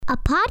A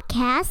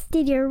podcast?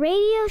 Did your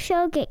radio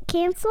show get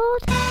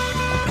canceled?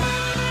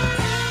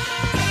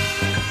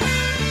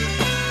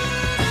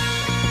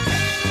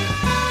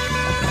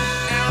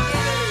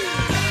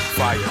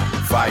 Fire.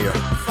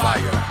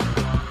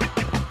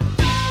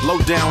 Low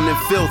down and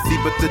filthy,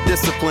 but the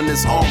discipline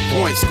is on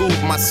point. Schooled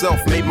myself,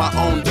 made my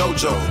own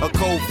dojo. A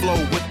cold flow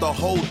with the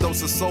whole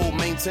dose of soul.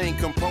 Maintain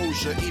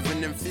composure,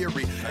 even in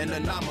theory. An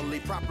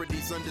anomaly,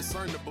 properties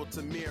undiscernible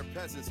to mere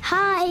peasants.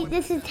 Hi,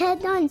 this is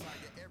Ted Dunn.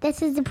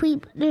 This is the Peter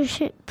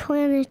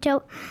Planet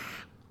Show.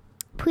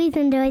 Please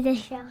enjoy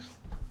this show.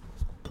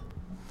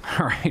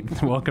 All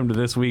right, welcome to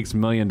this week's $1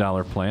 Million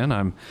Plan.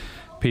 I'm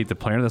Pete the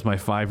Planner. That's my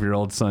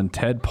 5-year-old son,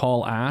 Ted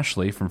Paul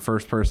Ashley from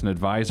First Person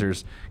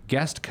Advisors,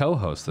 guest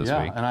co-host this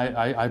week. And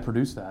I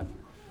produced that.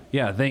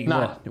 Yeah,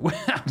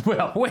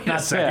 well, wait a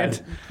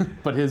second.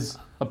 But his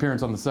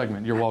appearance on the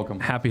segment, you're welcome.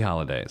 Happy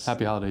holidays.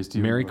 Happy holidays to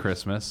you. Merry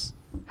Christmas.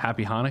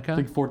 Happy Hanukkah.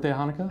 Big fourth day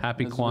Hanukkah.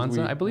 Happy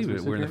Kwanzaa. I believe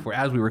we're in the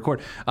as we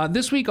record.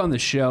 This week on the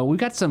show, I've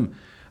got some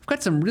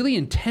really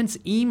intense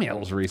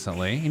emails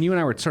recently, and you and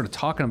I were sort of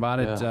talking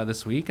about it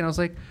this week, and I was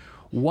like,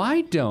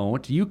 why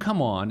don't you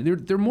come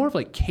on? They're more of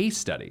like case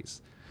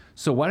studies.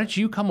 So why don't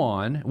you come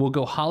on? We'll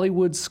go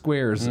Hollywood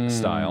Squares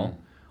style.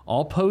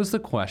 I'll pose the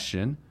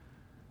question,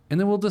 and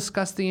then we'll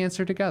discuss the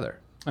answer together.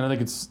 And I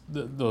think it's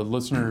the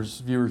listeners,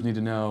 viewers need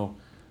to know,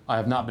 I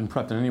have not been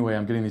prepped in any way.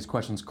 I'm getting these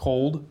questions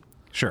cold.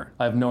 Sure.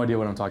 I have no idea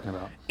what I'm talking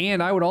about.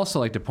 And I would also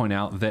like to point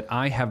out that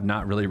I have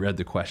not really read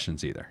the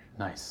questions either.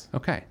 Nice.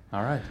 Okay.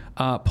 All right.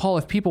 Paul,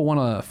 if people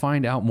want to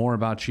find out more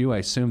about you, I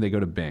assume they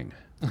go to Bing.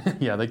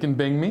 Yeah, they can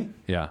Bing me.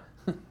 Yeah.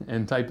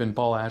 And type in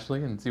Paul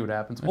Ashley and see what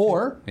happens.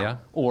 Or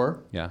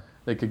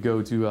they could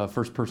go to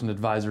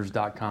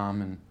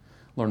firstpersonadvisors.com and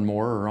learn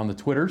more, or on the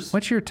Twitters.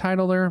 What's your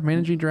title there?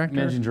 Managing Director?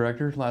 Managing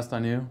Director, last I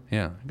knew.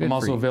 Yeah. Good. I'm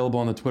also available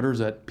on the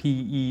Twitters at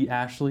P.E.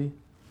 Ashley.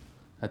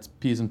 That's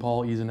P as in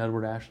Paul, E as in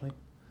Edward Ashley.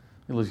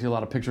 You'll see a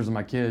lot of pictures of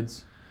my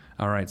kids.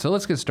 All right, so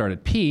let's get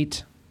started.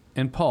 Pete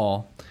and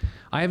Paul,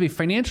 I have a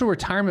financial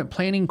retirement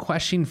planning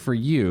question for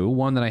you,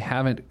 one that I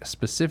haven't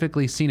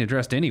specifically seen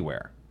addressed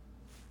anywhere.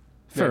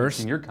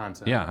 First, in your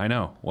concept. Yeah, I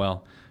know.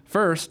 Well,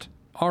 first,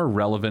 our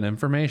relevant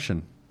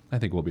information. I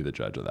think we'll be the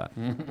judge of that.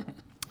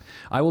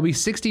 I will be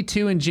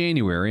 62 in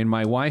January, and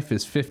my wife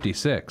is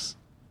 56.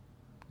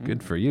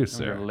 Good for you,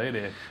 sir.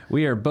 Lady.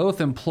 We are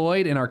both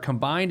employed, and our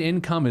combined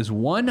income is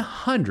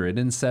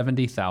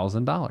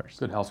 $170,000.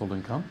 Good household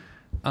income.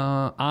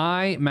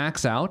 I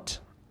max out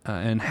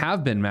and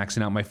have been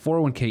maxing out my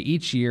 401k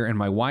each year, and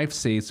my wife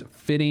saves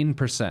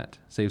 15%.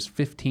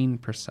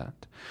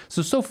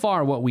 So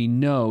far what we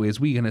know is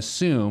we can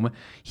assume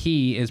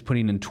he is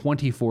putting in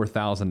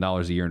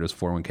 $24,000 a year into his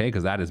 401k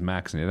because that is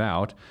maxing it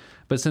out.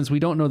 But since we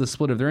don't know the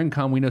split of their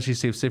income, we know she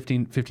saves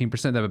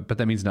 15%, but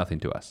that means nothing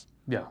to us.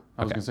 Yeah,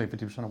 I was going to say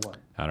 50% of what?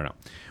 I don't know.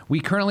 We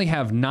currently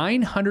have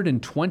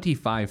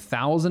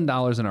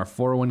 $925,000 in our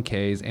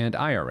 401ks and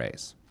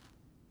IRAs.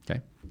 Okay.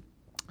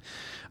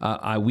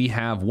 We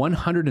have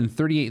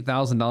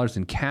 $138,000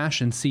 in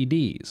cash and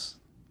CDs.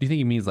 Do you think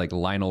he means like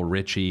Lionel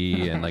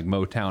Richie and like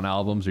Motown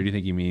albums, or do you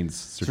think he means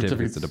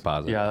certificates of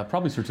deposit? Yeah,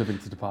 probably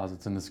certificates of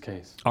deposits in this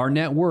case. Our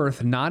net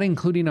worth, not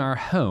including our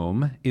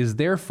home, is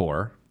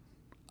therefore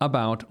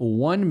about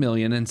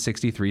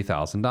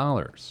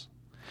 $1,063,000.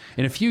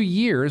 In a few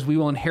years, we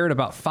will inherit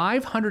about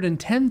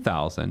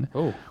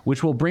 $510,000,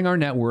 which will bring our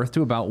net worth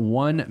to about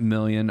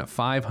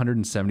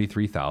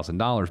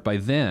 $1,573,000. By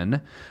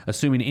then,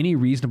 assuming any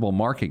reasonable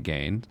market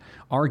gain,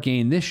 our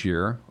gain this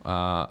year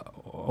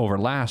over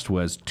last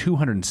was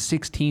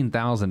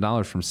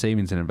 $216,000 from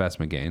savings and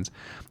investment gains.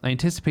 I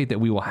anticipate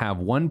that we will have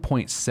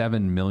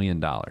 $1.7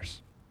 million.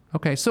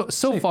 Okay,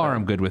 so far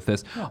I'm good with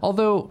this. Yeah.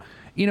 Although,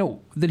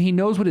 that he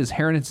knows what his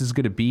inheritance is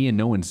going to be and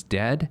no one's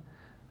dead.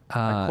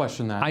 I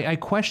question that. I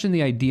question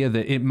the idea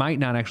that it might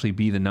not actually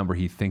be the number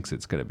he thinks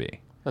it's going to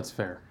be. That's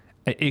fair.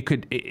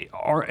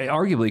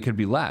 Arguably it could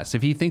be less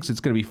if he thinks it's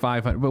going to be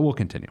 500, but we'll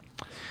continue.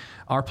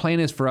 Our plan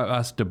is for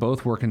us to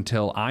both work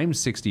until I'm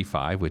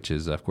 65, which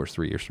is, of course,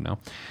 3 years from now,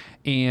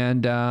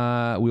 and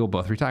we will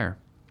both retire.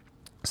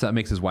 So that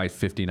makes his wife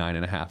 59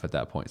 and a half at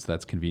that point. So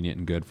that's convenient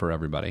and good for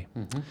everybody.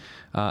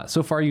 Mm-hmm.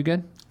 So far, you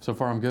good? So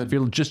far, I'm good. If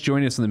you're just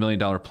joining us in the $1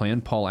 Million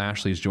Plan, Paul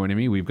Ashley is joining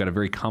me. We've got a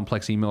very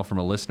complex email from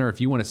a listener.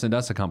 If you want to send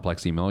us a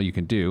complex email, you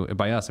can do.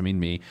 By us, I mean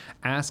me.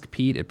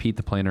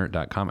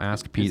 AskPete@PeteThePlanner.com.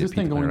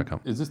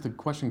 AskPete@PeteThePlanner.com. Is this the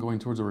question going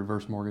towards a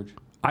reverse mortgage?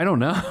 I don't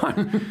know.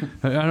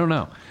 I don't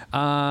know.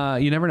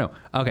 You never know.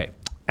 Okay.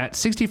 At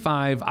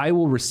 65, I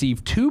will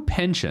receive 2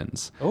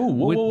 pensions.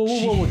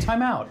 Whoa.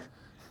 Time out.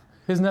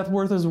 His net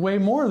worth is way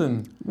more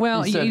than.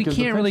 Well, you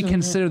can't really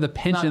consider the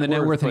pension the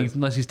net worth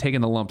unless he's taking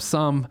the lump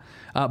sum.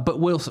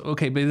 But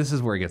this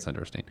is where it gets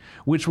interesting,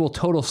 which will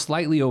total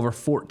slightly over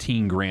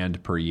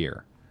 $14,000 per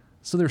year.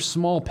 So they're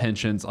small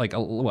pensions, like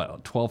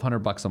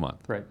 $1,200 a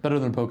month. Right. Better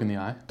than a poke in the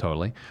eye.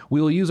 Totally. We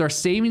will use our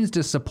savings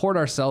to support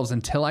ourselves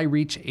until I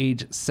reach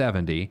age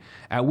 70,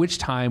 at which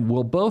time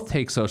we'll both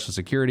take Social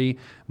Security.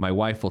 My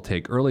wife will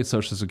take early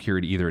Social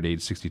Security either at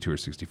age 62 or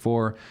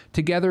 64.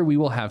 Together, we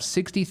will have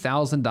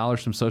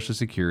 $60,000 from Social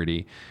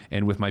Security,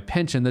 and with my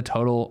pension, the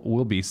total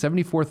will be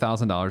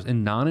 $74,000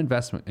 in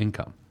non-investment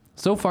income.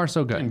 So far,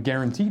 so good. And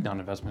guaranteed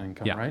non-investment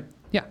income, right?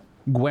 Yeah.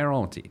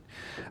 Guaranteed.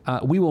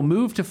 We will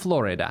move to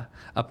Florida.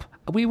 Upon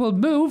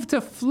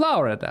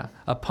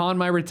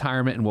my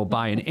retirement, and will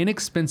buy an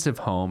inexpensive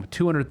home,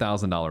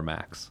 $200,000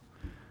 max.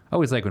 I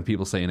always like when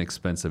people say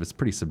inexpensive. It's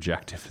pretty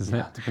subjective, isn't it?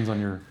 Yeah, depends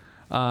on your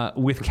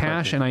with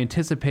cash, and I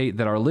anticipate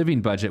that our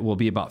living budget will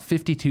be about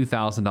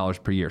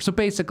 $52,000 per year. So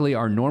basically,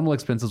 our normal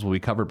expenses will be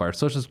covered by our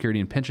Social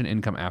Security and pension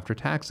income after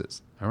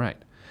taxes. All right.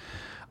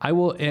 I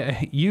will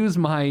use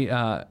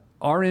my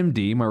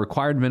RMD, my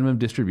required minimum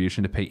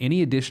distribution, to pay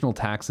any additional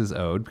taxes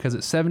owed, because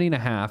at 70 and a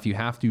half, you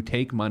have to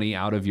take money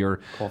out of your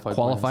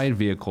qualified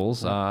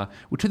vehicles to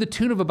the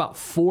tune of about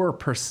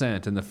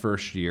 4% in the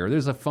first year.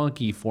 There's a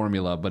funky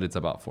formula, but it's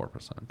about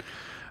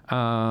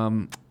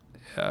 4%.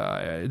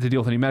 To deal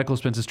with any medical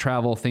expenses,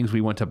 travel, things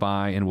we want to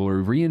buy, and we'll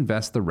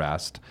reinvest the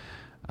rest.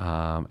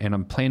 And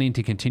I'm planning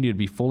to continue to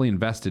be fully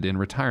invested in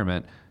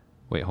retirement.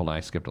 Wait, hold on,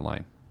 I skipped a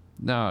line.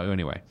 No,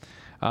 anyway.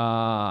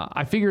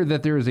 I figure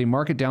that there is a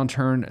market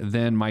downturn,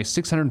 then my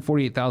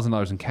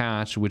 $648,000 in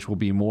cash, which will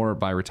be more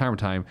by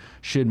retirement time,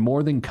 should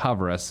more than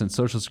cover us, since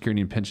Social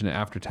Security and pension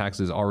after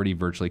taxes already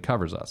virtually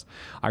covers us.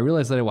 I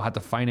realize that I will have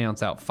to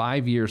finance out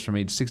 5 years from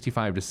age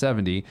 65 to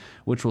 70,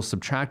 which will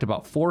subtract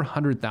about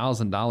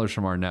 $400,000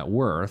 from our net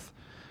worth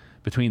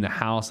between the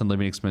house and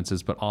living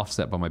expenses, but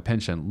offset by my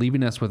pension,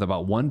 leaving us with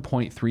about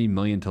 $1.3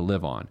 million to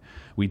live on.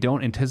 We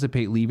don't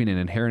anticipate leaving an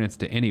inheritance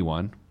to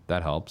anyone.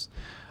 That helps.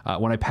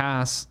 When I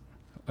pass,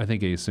 I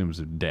think he assumes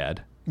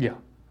dead. Yeah.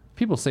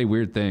 People say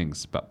weird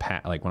things about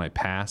like when I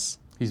pass.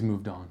 He's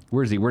moved on.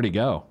 Where'd he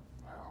go?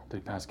 Well, did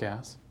he pass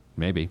gas?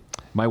 Maybe.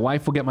 My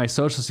wife will get my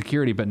Social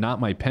Security, but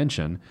not my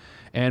pension,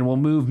 and will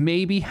move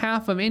maybe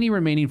half of any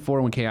remaining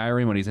 401k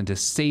IRA monies into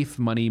safe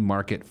money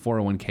market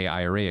 401k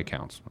IRA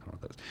accounts. I don't know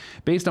what that is.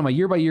 Based on my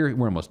year-by-year,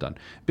 we're almost done.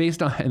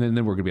 And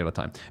then we're going to be out of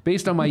time.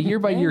 Based on my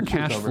year-by-year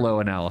cash flow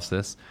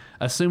analysis,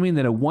 assuming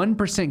that a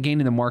 1%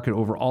 gain in the market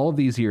over all of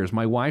these years,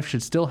 my wife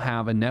should still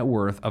have a net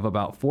worth of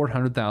about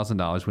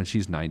 $400,000 when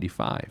she's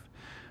 95.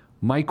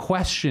 My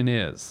question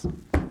is,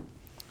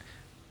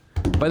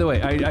 by the way,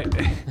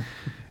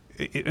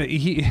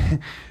 he at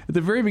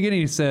the very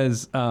beginning he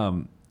says,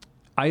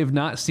 I have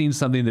not seen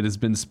something that has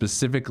been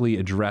specifically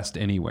addressed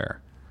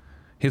anywhere.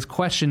 His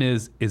question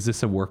is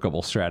this a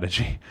workable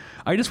strategy?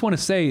 I just want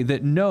to say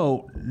that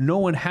no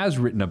one has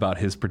written about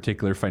his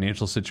particular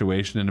financial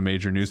situation in a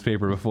major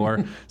newspaper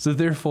before, so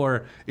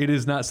therefore it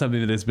is not something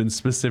that has been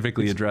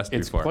specifically addressed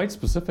before. It's quite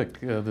specific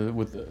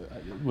with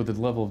the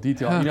level of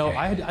detail. Okay. You know,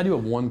 I do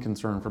have one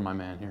concern for my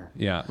man here.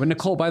 Yeah, but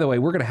Nicole, by the way,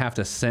 we're going to have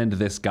to send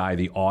this guy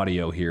the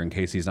audio here in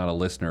case he's not a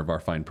listener of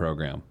our fine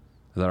program.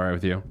 Is that all right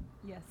with you?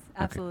 Yes,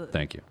 absolutely. Okay,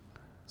 thank you.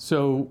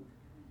 So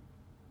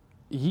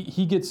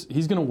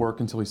he's going to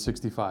work until he's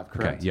 65,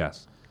 correct? Okay,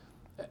 yes.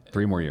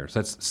 3 more years.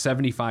 That's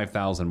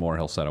 $75,000 more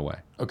he'll set away.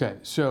 Okay,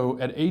 so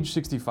at age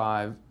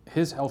 65,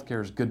 his health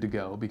care is good to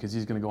go because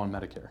he's going to go on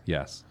Medicare.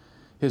 Yes.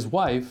 His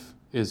wife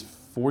is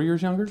 4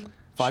 years younger?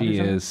 5 years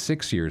younger? She is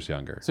 6 years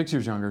younger. 6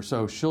 years younger,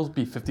 so she'll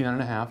be 59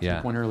 and a half, to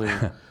the point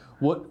earlier.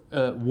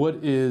 What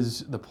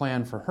is the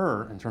plan for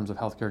her in terms of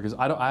health care? Because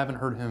I haven't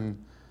heard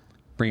him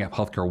bring up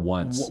healthcare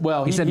once.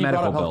 Well, he said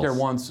medical brought up bills. Healthcare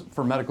once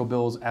for medical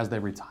bills as they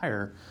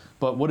retire.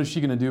 But what is she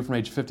going to do from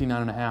age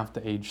 59 and a half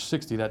to age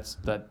 60? That's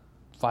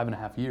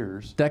 5.5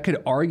 years. That could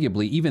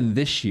arguably, even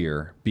this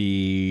year,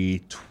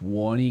 be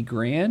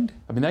 $20,000.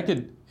 I mean, that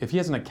could, if he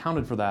hasn't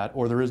accounted for that,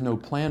 or there is no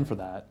plan for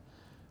that,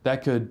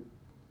 that could,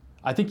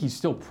 I think he's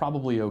still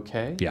probably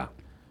okay. Yeah.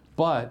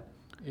 But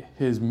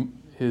his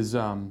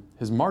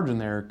margin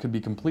there could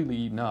be completely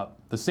eaten up.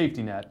 The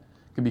safety net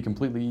could be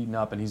completely eaten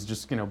up, and he's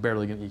just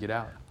barely going to eke it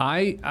out.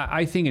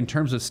 I think in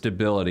terms of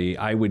stability,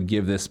 I would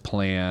give this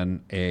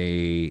plan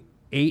a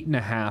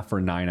 8.5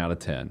 or 9 out of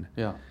 10.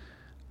 Yeah.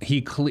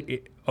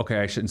 Okay,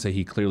 I shouldn't say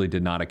he clearly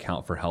did not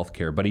account for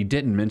healthcare, but he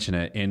didn't mention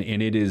it, and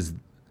it is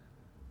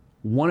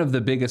one of the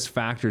biggest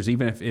factors.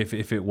 Even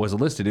if it was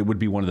listed, it would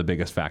be one of the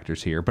biggest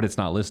factors here, but it's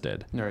not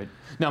listed. All right.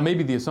 Now,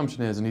 maybe the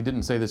assumption is, and he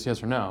didn't say this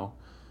yes or no,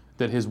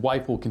 that his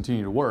wife will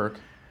continue to work.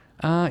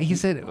 He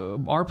said,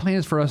 our plan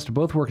is for us to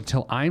both work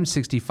until I'm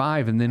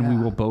 65, and then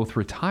we will both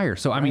retire.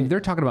 So, I mean, they're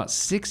talking about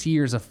 6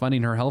 years of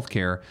funding her health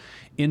care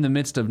in the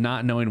midst of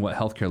not knowing what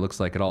health care looks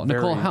like at all.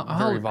 Nicole,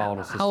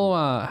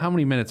 how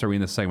many minutes are we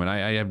in this segment?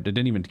 I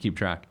didn't even keep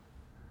track.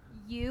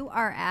 You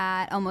are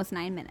at almost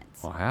 9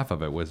 minutes. Well, half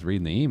of it was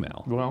reading the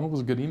email. Well, it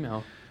was a good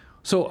email.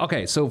 So,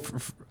 okay,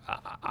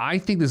 I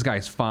think this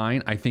guy's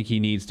fine. I think he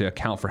needs to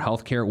account for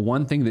health care.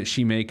 One thing that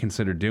she may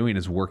consider doing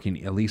is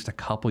working at least a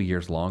couple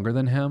years longer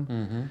than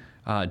him,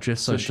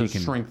 just so she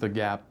can shrink the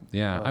gap.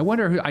 Yeah, I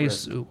wonder who.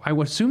 I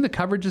would assume the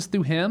coverage is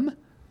through him.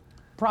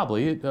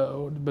 Probably,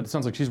 but it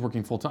sounds like she's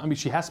working full time. I mean,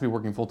 she has to be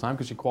working full time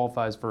because she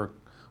qualifies for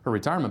her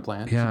retirement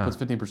plan. Yeah. She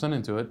puts 15%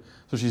 into it.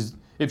 So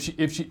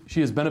if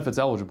she is benefits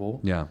eligible.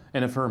 Yeah.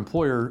 And if her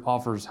employer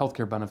offers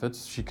healthcare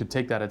benefits, she could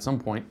take that at some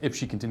point if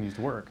she continues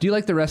to work. Do you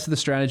like the rest of the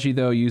strategy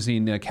though,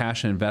 using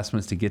cash and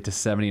investments to get to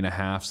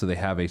 70.5 so they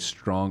have a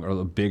strong or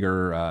a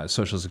bigger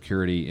Social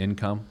Security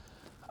income?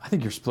 I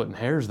think you're splitting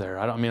hairs there.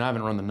 I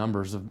haven't run the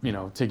numbers of,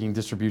 taking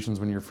distributions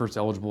when you're first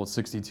eligible at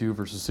 62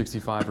 versus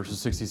 65 versus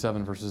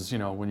 67 versus,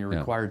 when you're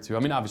required to. I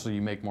mean, obviously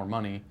you make more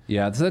money.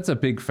 Yeah, so that's a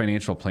big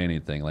financial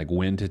planning thing, like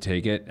when to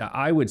take it.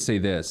 I would say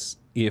this,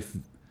 if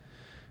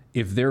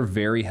they're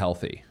very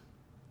healthy,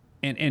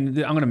 and I'm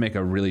going to make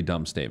a really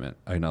dumb statement,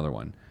 another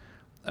one.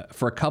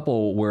 For a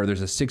couple where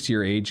there's a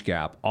 6-year age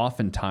gap,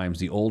 oftentimes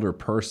the older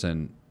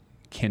person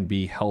can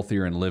be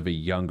healthier and live a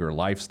younger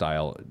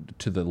lifestyle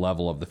to the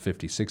level of the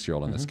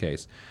 56-year-old in this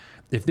case.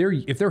 If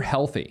they're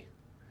healthy,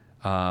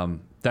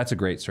 that's a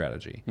great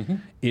strategy.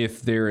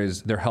 If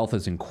their health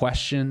is in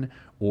question,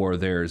 or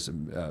there's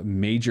a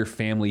major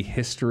family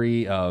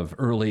history of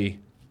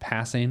early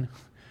passing,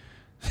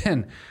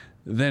 then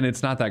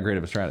it's not that great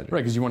of a strategy.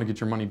 Right, because you want to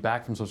get your money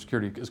back from Social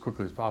Security as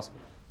quickly as possible.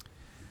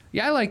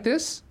 Yeah, I like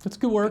this. That's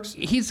good works.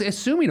 He's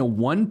assuming a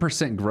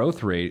 1%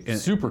 growth rate.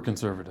 Super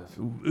conservative.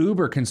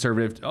 Uber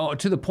conservative. Oh,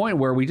 to the point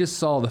where we just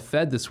saw the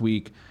Fed this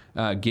week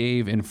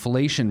gave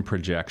inflation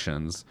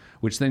projections,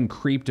 which then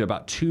creeped to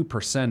about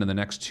 2% in the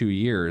next 2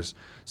 years.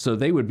 So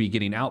they would be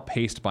getting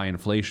outpaced by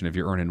inflation if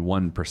you're earning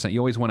 1%. You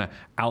always want to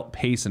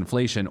outpace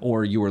inflation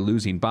or you are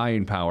losing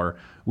buying power,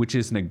 which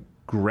is an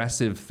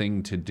aggressive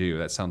thing to do.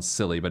 That sounds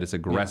silly, but it's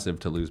aggressive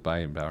to lose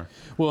buying power.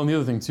 Well, and the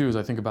other thing too is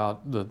I think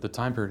about the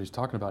time period he's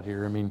talking about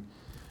here. I mean,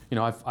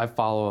 I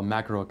follow a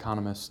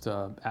macroeconomist,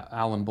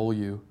 Alan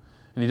Beaulieu,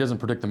 and he doesn't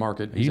predict the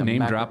market. Are you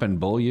name dropping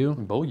Beaulieu?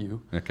 Beaulieu.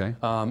 Okay.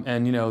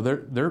 And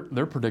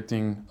they're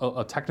predicting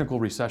a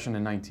technical recession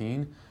in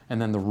 19 and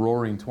then the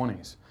roaring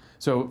 20s.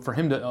 So for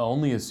him to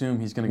only assume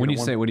he's going to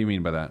get what do you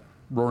mean by that?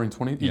 Roaring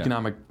 20s,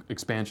 economic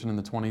expansion in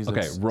the 20s.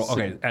 Okay,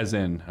 as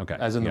in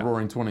the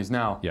roaring 20s.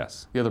 Now,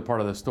 yes. The other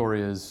part of the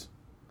story is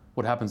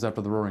what happens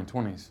after the roaring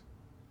 20s.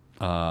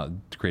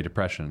 Great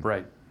Depression.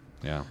 Right.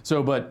 Yeah.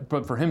 So,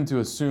 but for him to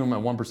assume a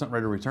 1%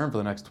 rate of return for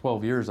the next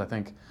 12 years, I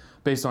think,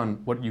 based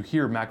on what you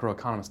hear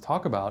macroeconomists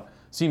talk about,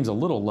 seems a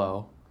little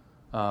low.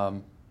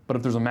 But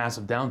if there's a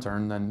massive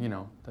downturn, then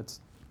that's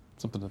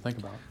something to think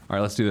about. All right,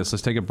 let's do this.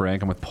 Let's take a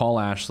break. I'm with Paul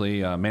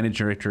Ashley,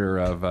 Managing Director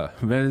of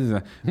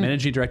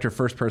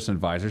First Person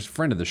Advisors,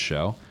 friend of the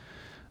show.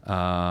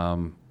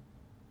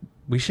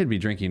 We should be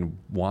drinking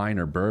wine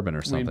or bourbon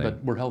or something.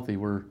 But we're healthy.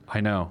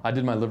 I know. I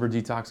did my liver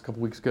detox a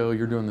couple weeks ago.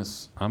 You're doing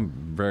this. I'm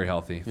very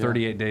healthy. Yeah.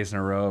 38 days in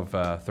a row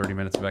of 30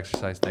 minutes of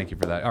exercise. Thank you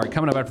for that. All right,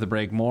 coming up after the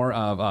break, more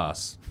of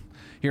us.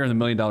 Here in the $1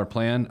 Million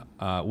Plan,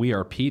 we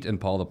are Pete and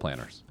Paul the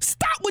Planners.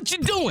 Stop what you're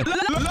doing.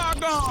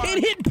 Log on and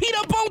hit Pete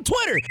up on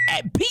Twitter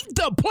at Pete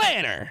the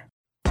Planner.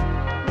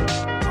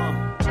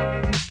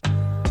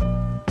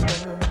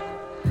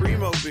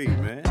 Primo beat,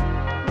 man.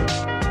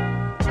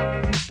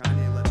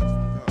 Kanye let this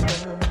one go.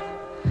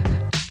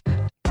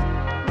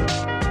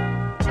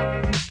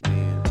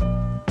 Man.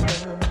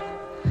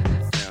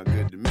 Sound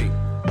good to me.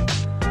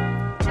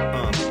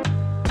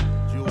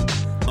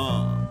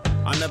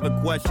 I never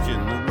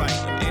question the right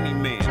of any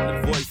man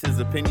to voice his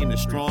opinion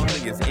as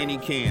strongly as any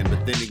can.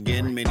 But then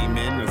again, many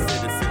men are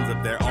citizens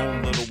of their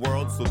own little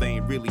world, so they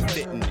ain't really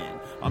fitting in.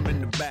 I'm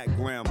in the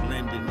background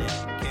blending in,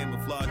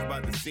 camouflaged by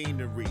the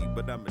scenery,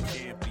 but I'm a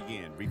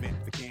champion.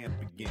 Revamp the camp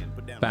again.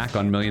 Back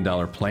on $1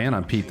 Million Plan,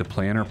 I'm Pete the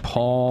Planner.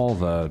 Paul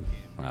the,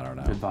 I don't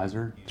know.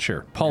 Advisor.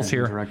 Sure. Paul's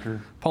here.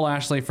 Director. Paul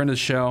Ashley, friend of the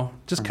show,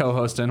 just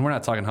co-hosting. We're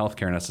not talking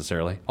healthcare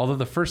necessarily. Although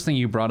the first thing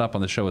you brought up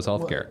on the show was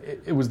healthcare. Well,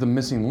 it was the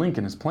missing link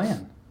in his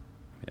plan.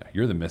 Yeah,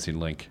 you're the missing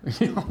link.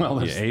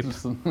 Well, you ape.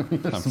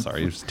 I'm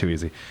sorry, it's too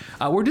easy.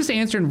 We're just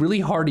answering really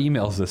hard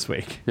emails this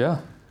week. Yeah.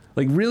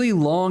 Like really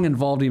long,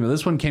 involved email.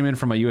 This one came in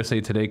from my USA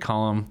Today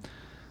column.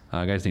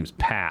 Guy's name's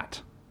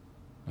Pat.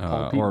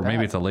 Or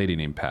maybe it's a lady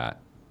named Pat.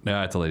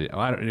 No, it's a lady.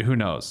 Who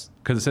knows?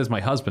 Because it says my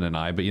husband and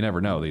I, but you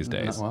never know these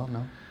days. Well,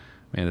 no.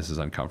 Man, this is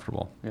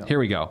uncomfortable. Yeah. Here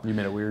we go. You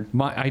made it weird.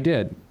 I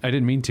did. I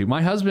didn't mean to.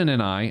 My husband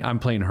and I, I'm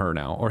playing her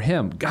now, or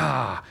him.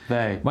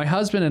 They. My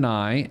husband and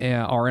I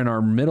are in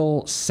our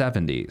middle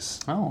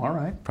 70s. Oh, all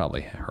right.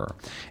 Probably her.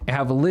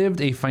 Have lived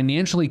a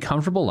financially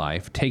comfortable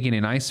life, taking a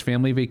nice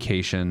family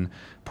vacation,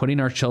 putting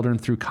our children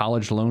through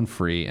college loan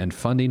free, and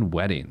funding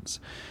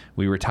weddings.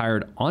 We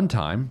retired on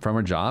time from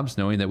our jobs,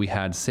 knowing that we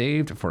had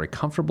saved for a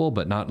comfortable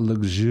but not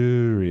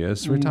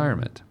luxurious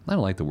retirement. I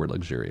don't like the word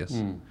luxurious.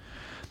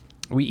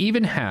 We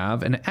even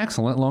have an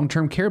excellent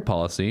long-term care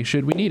policy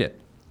should we need it.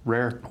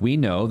 Rare. We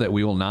know that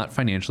we will not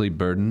financially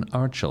burden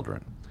our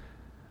children.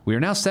 We are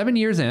now 7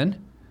 years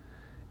in,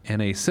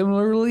 and a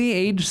similarly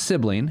aged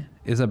sibling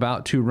is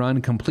about to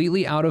run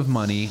completely out of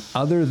money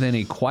other than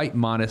a quite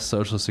modest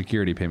Social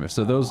Security payment.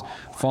 So those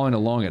following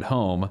along at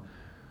home,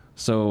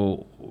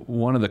 so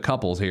one of the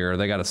couples here,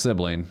 they got a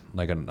sibling,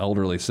 like an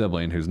elderly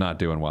sibling who's not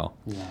doing well.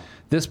 Yeah.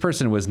 This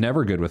person was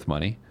never good with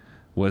money,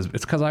 it's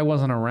because I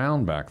wasn't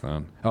around back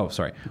then. Oh,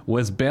 sorry.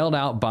 Was bailed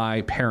out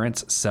by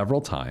parents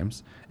several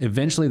times.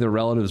 Eventually, the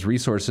relatives'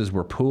 resources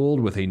were pooled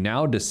with a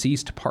now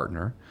deceased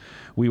partner.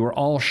 We were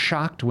all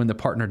shocked when the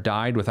partner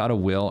died without a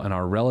will and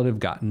our relative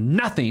got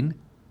nothing.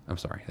 I'm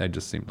sorry, that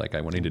just seemed like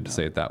I needed to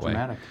say it that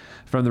Dramatic. way.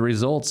 From the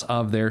results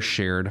of their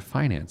shared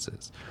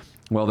finances.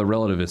 Well, the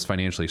relative is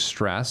financially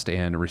stressed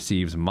and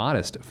receives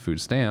modest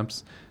food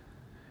stamps.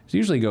 So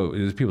usually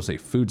people say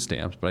food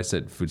stamps, but I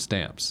said food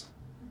stamps.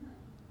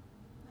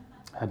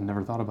 I had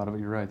never thought about it, but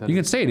you're right. You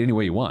can say it any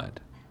way you want.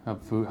 How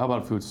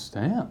about food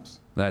stamps?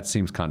 That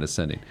seems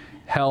condescending.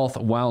 Health,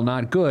 while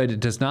not good,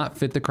 does not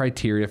fit the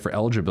criteria for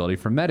eligibility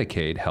for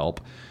Medicaid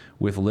help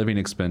with living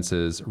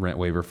expenses, rent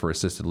waiver for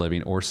assisted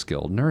living, or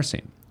skilled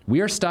nursing.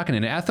 We are stuck in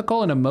an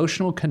ethical and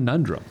emotional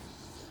conundrum.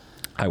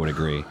 I would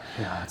agree.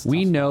 Yeah, it's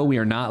We tough. know we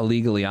are not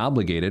legally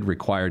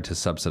required to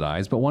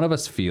subsidize, but one of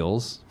us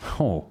feels,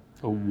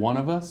 One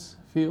of us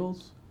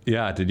feels?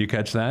 yeah, did you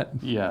catch that?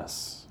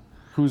 Yes.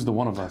 Who's the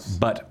one of us?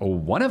 But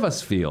one of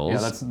us feels. Yeah,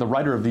 that's the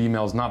writer of the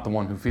email is not the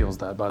one who feels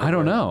that, by the way. I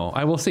don't know.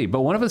 I will see.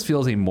 But one of us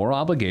feels a moral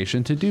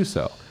obligation to do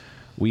so.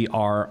 We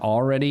are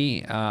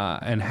already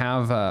and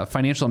have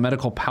financial and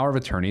medical power of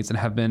attorneys and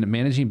have been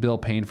managing bill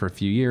paying for a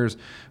few years,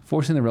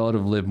 forcing the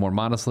relative to live more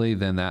modestly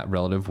than that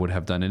relative would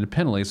have done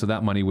independently. So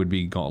that money would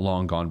be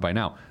long gone by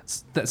now.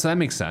 So that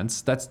makes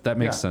sense. That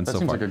makes sense that so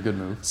seems far. like a good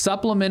move.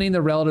 Supplementing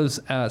the relative's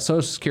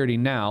Social Security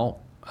now,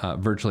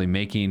 virtually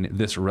making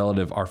this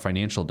relative our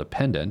financial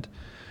dependent,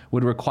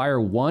 would require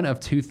one of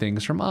two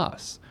things from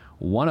us.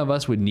 One of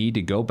us would need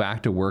to go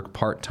back to work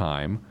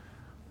part-time,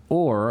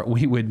 or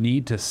we would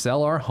need to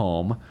sell our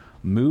home,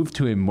 move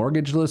to a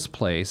mortgageless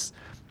place,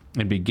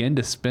 and begin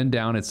to spend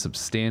down its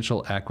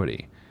substantial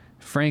equity.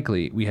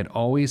 Frankly, we had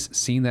always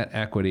seen that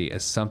equity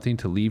as something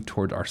to leave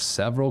toward our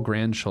several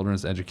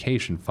grandchildren's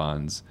education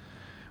funds.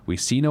 We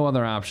see no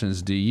other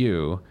options, do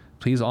you?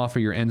 Please offer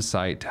your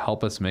insight to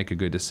help us make a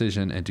good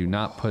decision, and do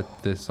not put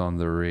this on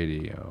the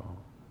radio.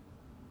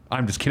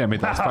 I'm just kidding. I made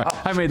the last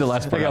part. I made the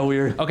last part. That got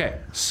weird. Okay,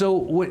 so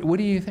what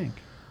do you think?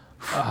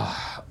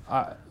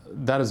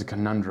 That is a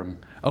conundrum.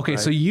 Okay, right?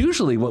 so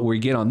usually what we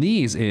get on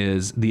these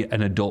is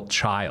an adult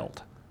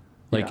child,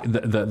 like Yeah.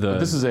 the. But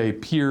this is a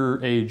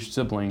peer-age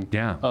sibling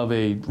Yeah. of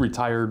a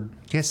retired. Do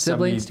you have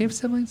siblings? 70 Do you have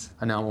siblings?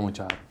 I know, I'm only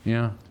child.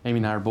 Yeah, Amy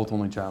and I are both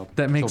only child.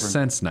 that makes children.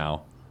 sense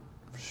now.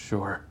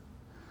 Sure.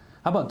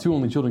 How about two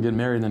only children get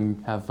married and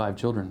then have 5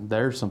 children?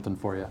 There's something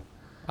for you.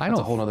 That's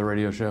a whole other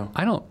radio show.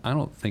 I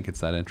don't think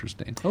it's that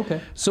interesting.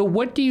 Okay. So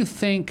what do you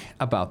think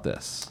about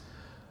this?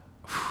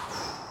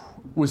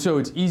 Well, so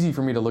it's easy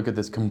for me to look at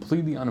this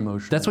completely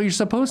unemotional. That's what you're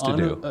supposed to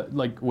do.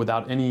 Like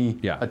without any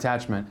Yeah.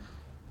 attachment.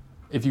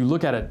 If you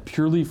look at it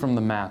purely from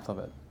the math of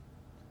it,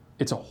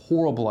 it's a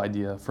horrible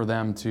idea for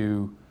them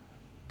to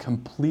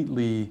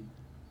completely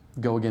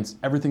go against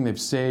everything they've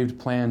saved,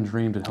 planned,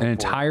 dreamed, and hoped An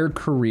for. entire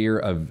career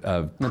of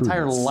An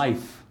entire prudence.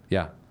 life,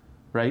 Yeah,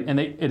 right? And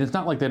it's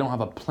not like they don't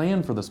have a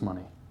plan for this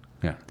money.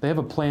 yeah. They have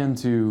a plan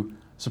to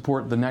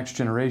support the next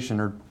generation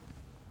or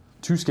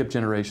to skip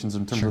generations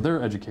in terms of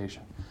their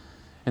education.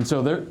 And so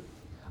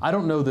I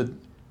don't know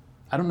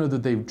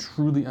that they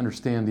truly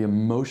understand the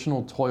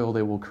emotional toil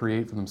they will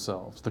create for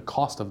themselves, the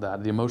cost of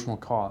that, the emotional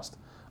cost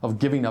of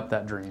giving up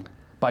that dream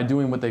by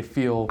doing what they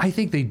feel. I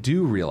think they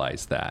do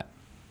realize that,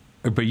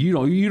 but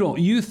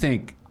you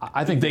think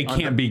I think they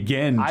can't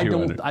begin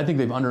to. I think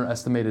they've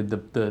underestimated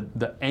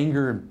the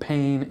anger and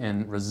pain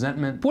and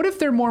resentment. What if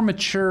they're more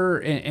mature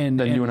and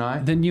Than you and I?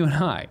 Than you and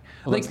I.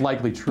 Well, that's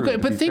likely true, to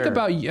But be think fair.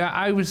 about.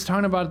 I was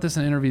talking about this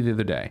in an interview the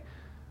other day.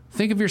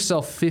 Think of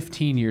yourself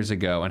 15 years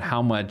ago and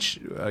how much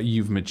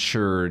you've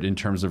matured in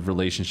terms of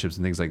relationships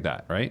and things like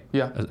that, right?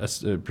 Yeah.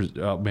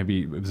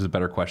 Maybe this is a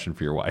better question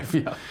for your wife.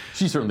 Yeah,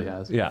 she certainly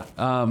has. Yeah.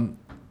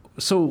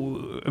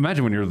 So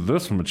imagine when you're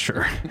this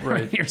mature,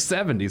 Right. You're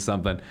 70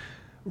 something.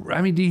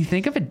 I mean, do you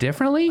think of it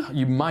differently?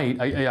 You might,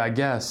 I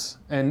guess,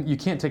 and you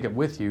can't take it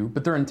with you.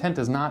 But their intent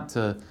is not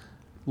to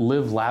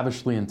live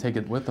lavishly and take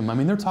it with them. I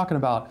mean, they're talking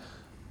about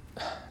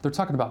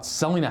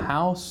selling a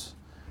house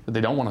that they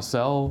don't want to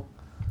sell.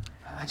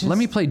 Let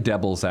me play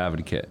devil's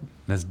advocate.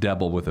 That's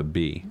devil with a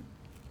B.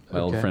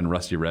 My old Okay. friend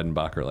Rusty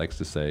Redenbacher likes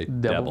to say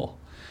Devil.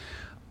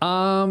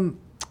 devil.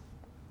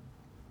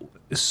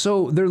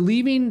 So they're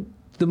leaving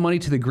the money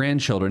to the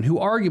grandchildren who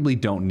arguably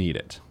don't need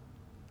it.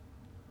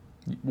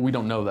 We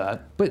don't know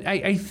that. But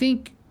I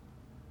think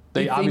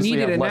They if they obviously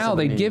needed have it less now, of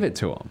a they'd need. give it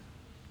to them.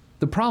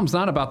 The problem's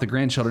not about the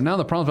grandchildren now.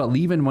 The problem's about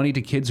leaving money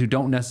to kids who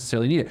don't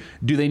necessarily need it.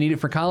 Do they need it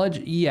for college?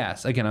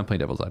 Yes. Again, I'm playing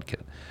devil's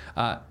advocate.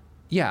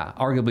 Yeah,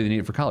 arguably they need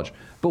it for college.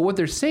 But what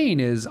they're saying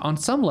is, on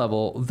some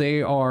level,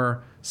 they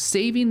are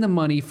saving the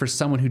money for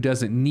someone who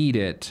doesn't need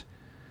it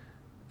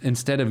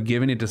instead of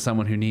giving it to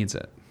someone who needs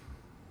it.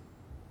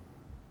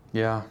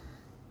 Yeah,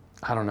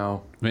 I don't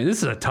know. I mean, this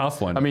is a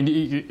tough one. I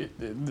mean,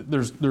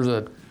 there's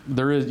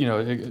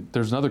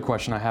another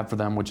question I have for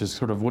them, which is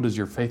sort of what is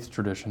your faith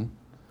tradition,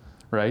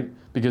 right?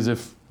 Because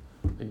if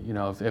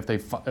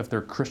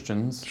they're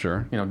Christians,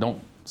 Sure.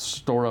 don't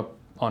store up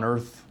on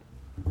earth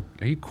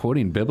Are you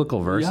quoting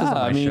biblical verses? Yeah, on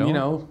my I mean, show? you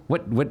know,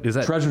 what is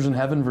that? treasures in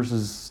heaven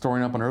versus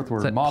storing up on earth where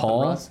Is that moth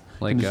Paul? and rust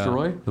Like can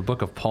destroy. the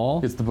book of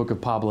Paul? It's the book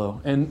of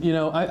Pablo. And, you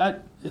know, I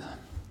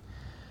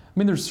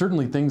mean, there's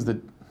certainly things that,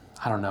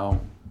 I don't know,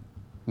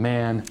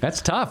 man.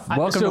 That's tough.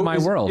 Welcome to my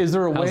is, world. Is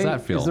there a How way, does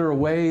that feel? Is there a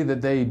way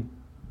that they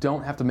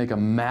don't have to make a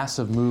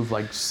massive move,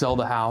 like sell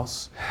the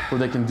house, where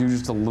they can do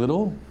just a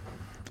little?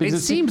 It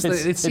Because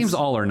seems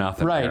all or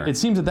nothing. Right. there. It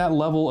seems at that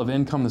level of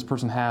income this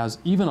person has,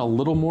 even a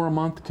little more a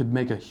month could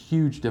make a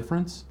huge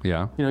difference.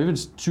 Yeah. You know, even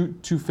just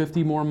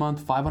 $250 more a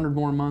month, $500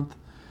 more a month.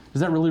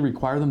 Does that really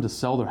require them to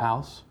sell their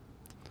house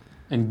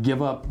and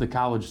give up the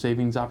college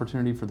savings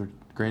opportunity for their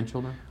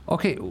grandchildren?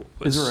 Okay.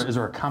 Is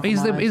there a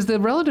compromise? Is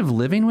the relative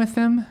living with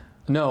them?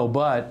 No,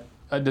 but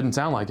it didn't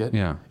sound like it.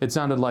 Yeah. It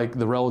sounded like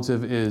the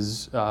relative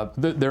is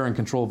they're in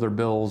control of their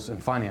bills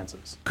and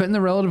finances. Couldn't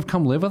the relative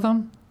come live with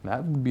them?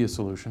 That would be a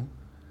solution.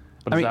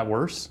 But I is mean, that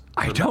worse?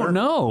 I Or don't better?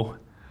 know.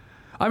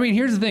 I mean,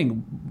 here's the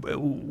thing.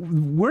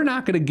 We're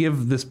not going to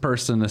give this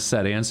person a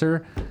set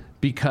answer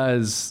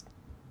because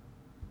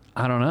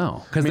I don't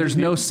know. Because there's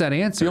no set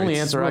answer. The only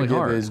It's answer really I give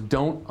hard. is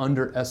don't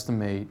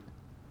underestimate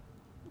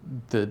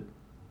the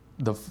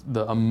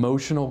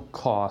emotional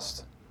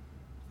cost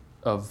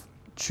of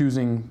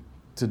choosing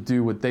to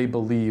do what they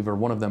believe or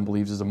one of them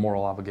believes is a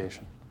moral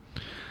obligation.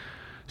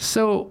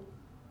 So,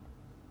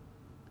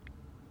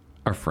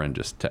 our friend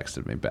just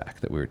texted me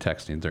back that we were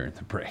texting during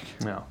the break.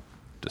 No.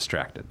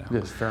 Distracted now.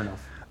 Yes, fair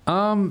enough.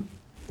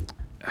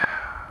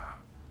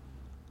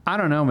 I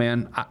don't know,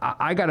 man.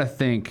 I got to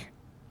think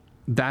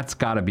that's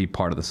got to be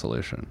part of the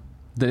solution.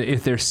 That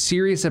if they're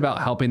serious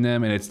about helping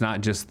them and it's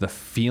not just the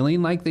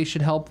feeling like they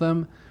should help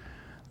them,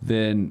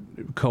 then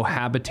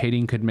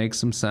cohabitating could make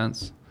some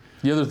sense.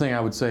 The other thing I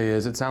would say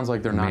is it sounds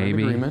like they're not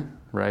Maybe. in agreement,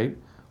 right?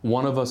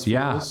 One of us feels,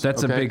 Yeah,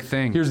 that's a big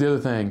thing. Here's the other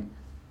thing.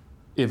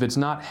 If it's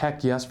not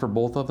heck yes for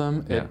both of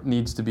them, Yeah. it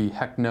needs to be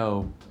heck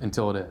no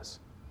until it is.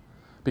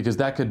 Because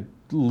that could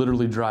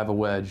literally drive a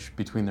wedge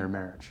between their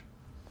marriage.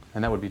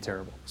 And that would be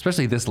terrible.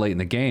 Especially this late in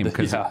the game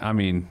because, Yeah. I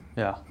mean,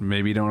 Yeah,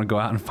 maybe you don't want to go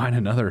out and find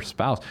another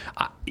spouse.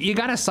 You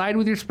got to side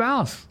with your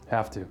spouse.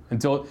 have to.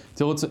 Until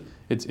it's Who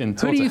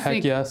a do you heck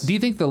think? yes. Do you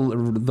think the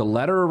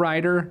letter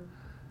writer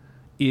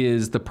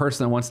is the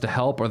person that wants to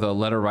help, or the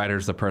letter writer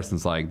is the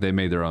person's like they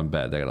made their own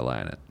bed, they got to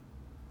lie in it?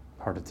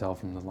 Hard to tell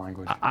from the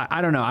language.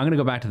 I don't know. I'm going to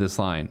go back to this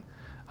line.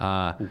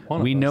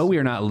 One We of know us. we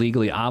are not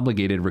legally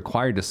obligated,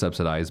 required to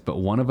subsidize, but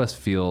one of us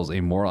feels a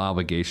moral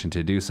obligation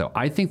to do so.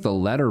 I think the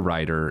letter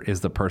writer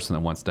is the person that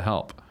wants to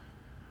help,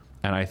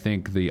 and I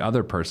think the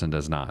other person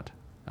does not.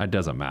 It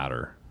doesn't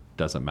matter.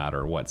 Doesn't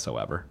matter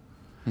whatsoever.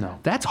 No.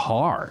 That's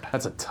hard.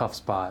 That's a tough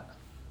spot.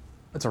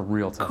 That's a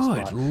real tough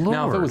Good spot.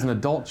 Now, if it Lord. was an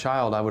adult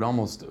child, I would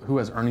almost, who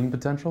has earning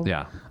potential,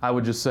 Yeah. I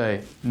would just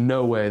say,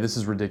 no way, this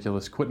is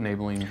ridiculous. Quit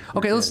enabling. your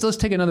Okay, let's kids."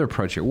 take another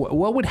approach here.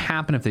 What would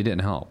happen if they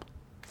didn't help?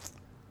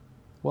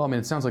 Well, I mean,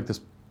 it sounds like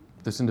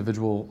this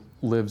individual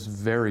lives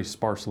very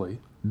sparsely.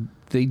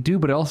 They do,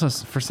 but also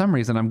for some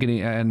reason I'm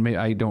getting, and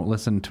I don't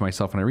listen to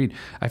myself when I read.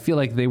 I feel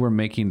like they were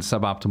making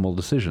suboptimal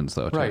decisions,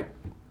 though. Too. Right.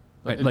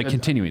 Like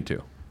continuing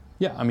to.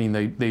 Yeah, I mean,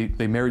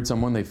 they married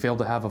someone, they failed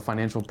to have a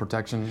financial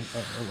protection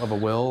of a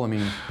will. I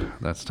mean,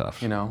 That's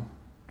tough. you know,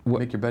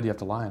 make your bed, you have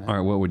to lie in it. All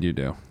right, what would you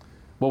do?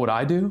 What would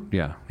I do?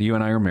 Yeah, you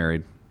and I are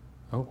married.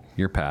 Oh,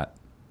 You're Pat,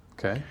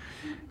 okay.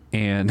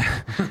 and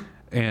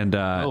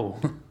Oh.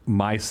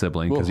 my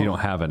sibling because you Whoa.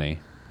 don't have any.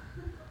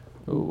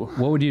 Ooh.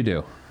 What would you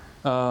do?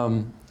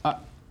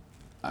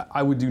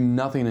 I would do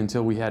nothing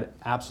until we had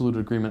absolute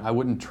agreement. I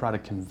wouldn't try to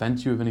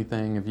convince you of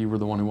anything if you were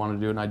the one who wanted to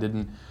do it and I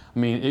didn't. I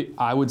mean,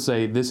 I would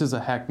say this is a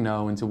heck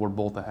no until we're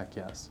both a heck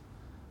yes.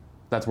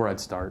 That's where I'd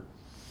start.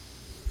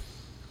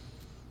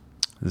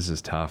 This is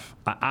tough.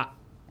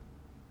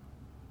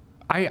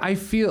 I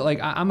feel like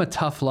I'm a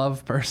tough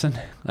love person.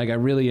 Like I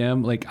really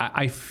am. Like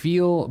I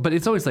feel, but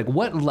it's always like,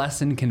 what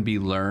lesson can be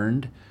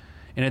learned?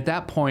 And at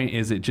that point,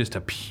 is it just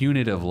a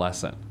punitive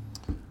lesson?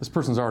 This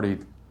person's already,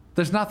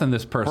 There's nothing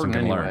this person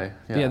Hurting can learn. anyway,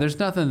 Yeah, yeah. there's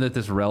nothing that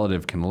this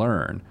relative can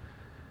learn.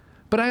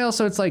 But I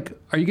also, it's like,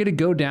 are you going to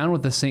go down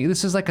with the same?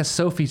 This is like a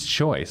Sophie's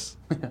choice,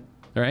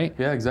 right?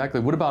 yeah, exactly.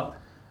 What about,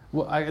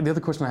 the other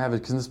question I have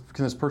is,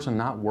 can this person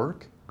not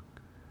work?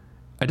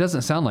 It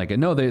doesn't sound like it.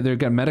 No, they've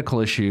got medical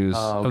issues.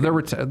 Oh,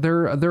 okay.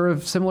 They're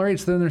of similar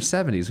age. They're in their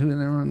 70s. They're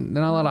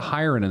not allowed to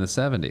hire in the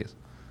 70s.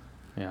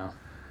 Yeah.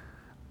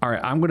 All right,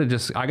 I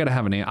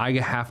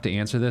have to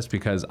answer this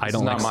because I This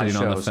don't is like not my sitting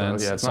on show, the so,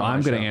 fence. yeah, it's So not my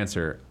I'm going to show.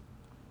 answer.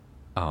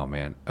 Oh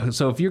man.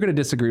 So if you're going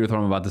to disagree with what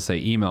I'm about to say,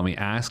 email me,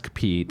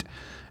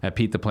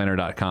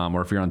 askpete@PeteThePlanner.com,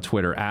 or if you're on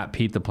Twitter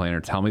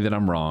 @PeteThePlanner, tell me that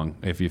I'm wrong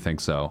if you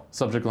think so.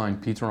 Subject line,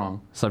 Pete's wrong.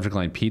 Subject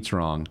line, Pete's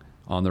wrong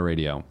on the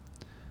radio.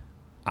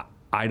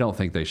 I don't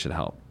think they should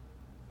help.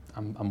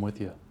 I'm with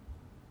you.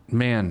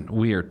 Man,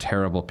 we are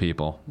terrible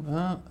people.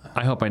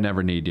 I hope I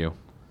never need you.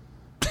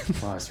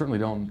 Well, I certainly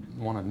don't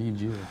want to need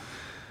you.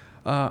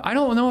 I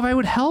don't know if I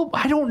would help.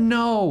 I don't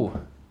know.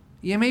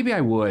 Yeah, maybe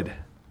I would.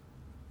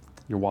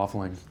 You're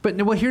waffling.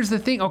 But well, here's the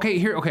thing.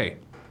 Okay.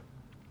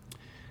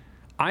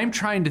 I'm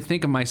trying to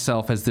think of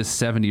myself as this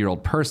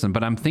 70-year-old person,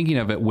 but I'm thinking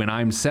of it when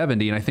I'm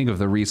 70 and I think of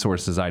the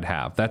resources I'd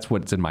have. That's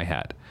what's in my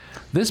head.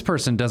 This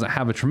person doesn't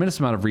have a tremendous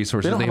amount of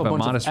resources. They have a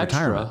modest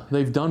retirement.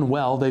 They've done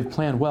well. They've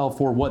planned well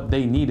for what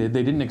they needed.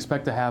 They didn't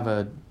expect to have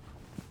a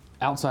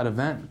outside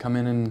event come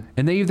in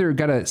and they either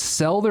got to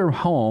sell their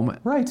home,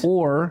 right,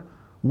 or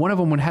one of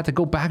them would have to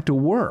go back to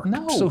work.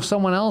 No. So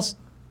someone else,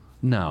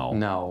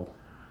 no.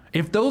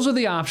 If those are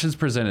the options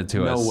presented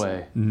to us, no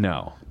way.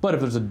 No. But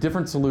if there's a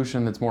different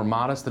solution that's more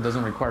modest, that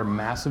doesn't require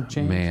massive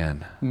change,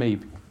 man,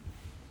 maybe.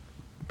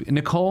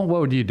 Nicole,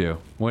 what would you do?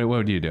 What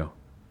would you do?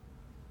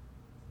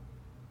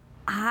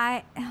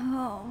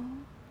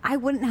 I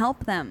wouldn't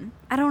help them.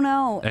 I don't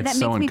know. It's that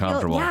so makes me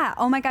uncomfortable. feel, yeah.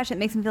 Oh my gosh, it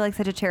makes me feel like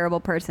such a terrible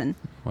person.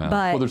 Wow.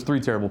 But Well, there's 3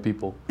 terrible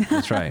people.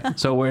 That's right.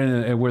 So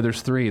where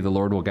there's 3, the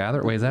Lord will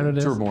gather. Wait, is that what it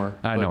is? 2 or more.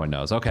 No one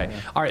knows. Okay.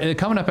 Yeah. All right.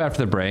 Coming up after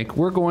the break,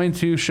 we're going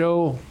to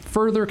show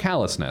further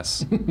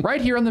callousness right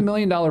here on the $1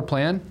 Million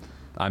Plan.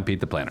 I'm Pete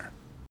the Planner.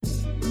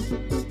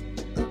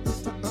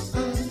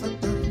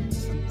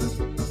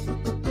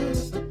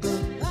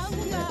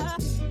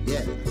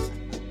 Yeah.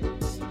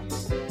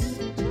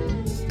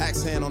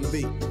 Axe hand on the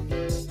beat.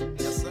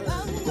 Yes, sir.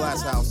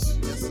 Glass House.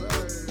 Yes, sir.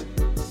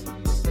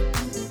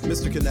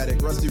 Mr.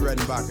 Kinetic, Rusty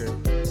Redenbacher.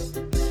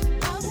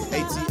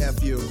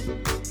 ATFU.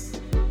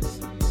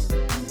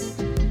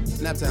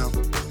 Naptown.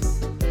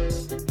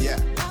 Yeah.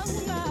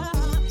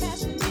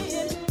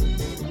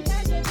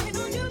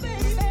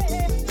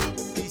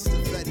 Peace to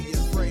Fetty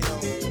and Fredo.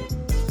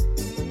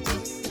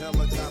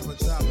 Helicopter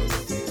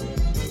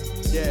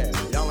choppers. Yeah,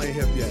 y'all ain't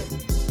hip yet.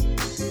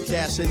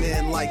 Cashing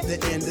in like the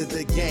end of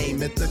the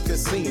game at the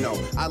casino.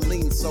 I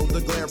lean so the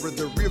glare of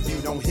the rear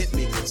view don't hit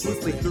me.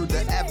 Swiftly through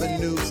the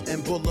avenues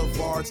and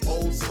boulevards.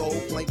 Old soul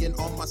playing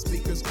on my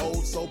speakers.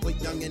 Old soul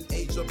but young in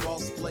age, a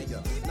boss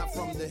player. Not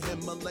from the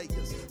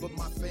Himalayas, but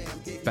my fam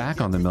gave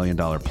Back on the $1 Million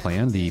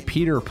Plan, the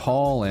Peter,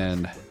 Paul,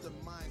 and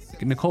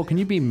Nicole, can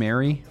you be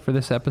Mary for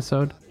this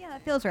episode? yeah,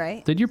 that feels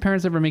right. Did your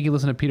parents ever make you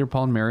listen to Peter,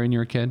 Paul, and Mary when you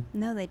were a kid?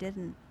 No, they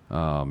didn't.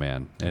 Oh,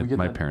 man.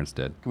 My parents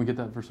did. Can we get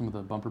that for some of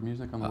the bumper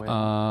music on the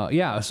way?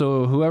 Yeah,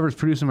 so whoever's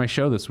producing my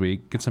show this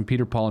week, get some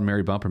Peter, Paul, and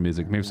Mary bumper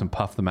music. Maybe some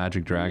Puff the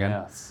Magic Dragon.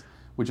 Yes.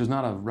 Which is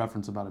not a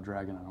reference about a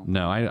dragon, I don't think.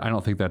 No, I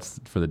don't think that's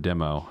for the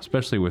demo,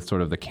 especially with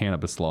sort of the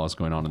cannabis laws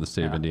going on in the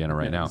state of Indiana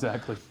right now.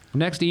 Exactly.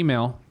 Next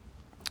email.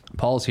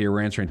 Paul's here.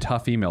 We're answering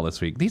tough email this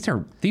week. These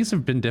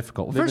have been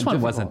difficult. The first one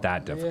wasn't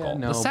that difficult.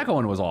 Yeah, no. The second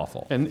one was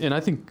awful. And I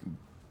think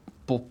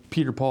both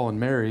Peter, Paul, and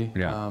Mary,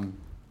 Yeah.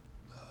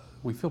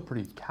 We feel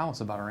pretty callous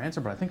about our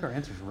answer, but I think our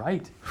answer's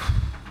right.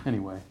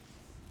 Anyway.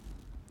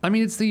 I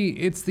mean, it's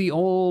the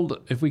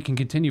old, if we can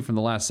continue from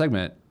the last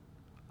segment,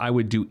 I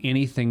would do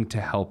anything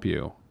to help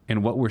you.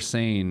 And what we're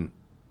saying,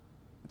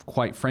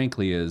 quite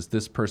frankly, is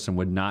this person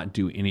would not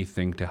do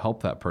anything to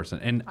help that person.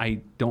 And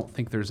I don't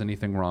think there's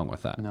anything wrong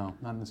with that. No,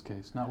 not in this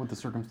case. Not with the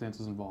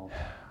circumstances involved.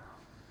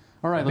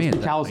 All right, let's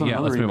be callous on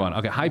another let's move email. on.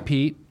 Okay, hi,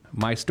 Pete.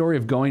 My story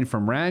of going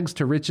from rags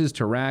to riches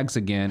to rags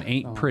again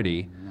ain't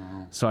pretty,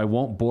 so I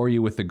won't bore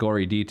you with the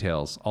gory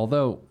details.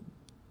 Although,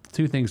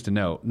 2 things to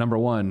note. Number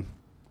 1,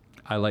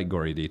 I like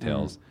gory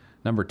details.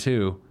 Number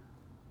 2,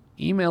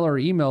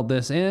 emailer emailed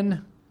this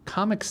in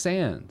Comic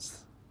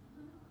Sans.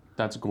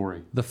 That's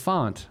gory. The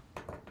font,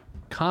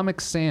 Comic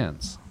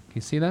Sans. Can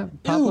you see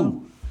that,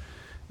 Pablo?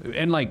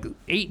 And like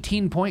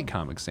 18-point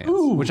Comic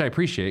Sans, which I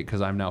appreciate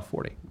because I'm now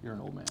 40. You're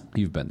an old man.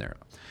 You've been there.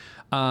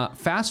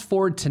 Fast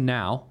forward to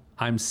now.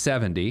 I'm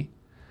 70.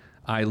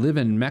 I live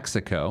in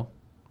Mexico,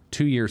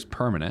 2 years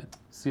permanent.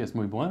 Si es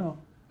muy bueno.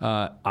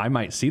 I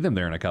might see them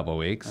there in a couple of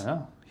weeks.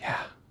 Yeah.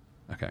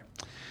 Okay.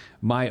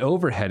 My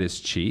overhead is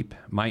cheap.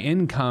 My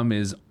income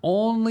is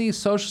only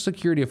Social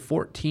Security of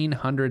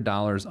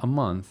 $1,400 a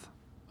month,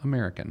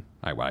 American.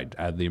 I'd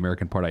add the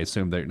American part. I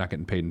assume they're not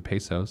getting paid in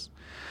pesos.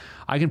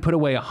 I can put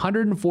away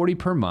 $140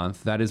 per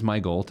month. That is my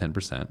goal,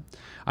 10%.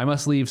 I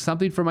must leave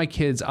something for my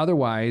kids.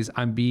 Otherwise,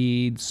 I'd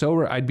be so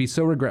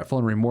regretful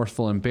and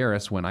remorseful and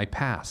embarrassed when I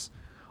pass.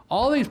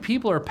 All these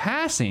people are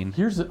passing.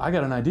 I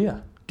got an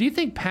idea. Do you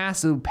think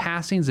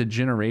passing's a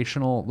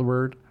generational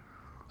word?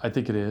 I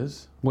think it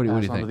is. What do you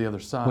On think? to the other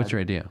side. What's your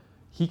idea?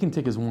 He can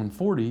take his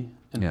 140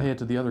 and pay it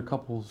to the other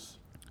couple's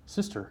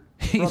sister,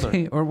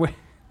 brother. Or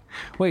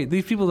wait,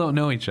 these people don't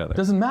know each other.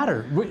 Doesn't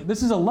matter. Wait,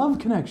 this is a love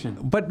connection.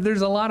 But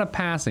there's a lot of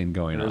passing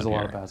going on. There's a lot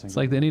here. of passing. It's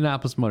like the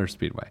Indianapolis Motor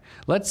Speedway.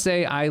 Let's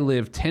say I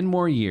live 10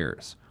 more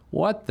years.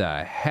 What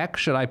the heck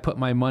should I put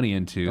my money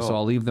into so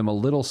I'll leave them a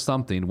little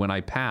something when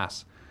I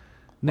pass?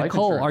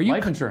 Nicole,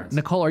 life insurance.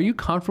 Nicole, are you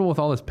comfortable with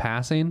all this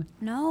passing?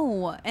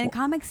 No, and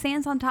Comic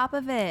Sans on top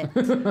of it.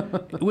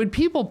 When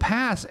people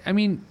pass, I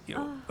mean,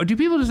 do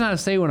people just not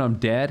say when I'm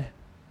dead?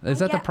 Is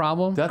that the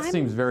problem? That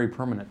seems very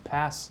permanent.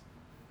 Pass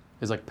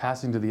is like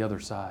passing to the other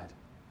side.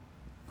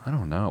 I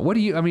don't know. What do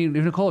you? I mean,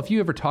 Nicole, if you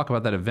ever talk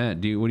about that event,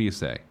 what do you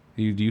say?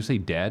 Do you say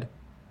dead?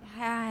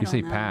 I You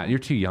say don't know. Pat. You're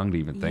too young to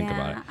even think Yeah,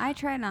 about it. I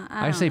try not.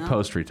 I say don't know.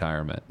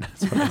 post-retirement.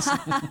 That's what I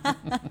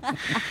say.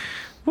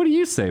 What do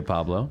you say,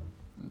 Pablo?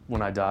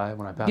 When I die,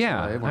 when I pass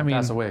Yeah, away, when I mean,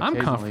 pass away I'm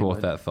occasionally, comfortable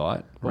with but- that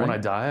thought. But when I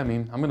right? die, I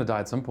mean, I'm going to die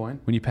at some point.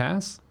 When you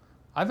pass?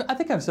 I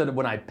think I've said it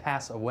when I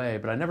pass away,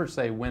 but I never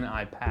say when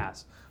I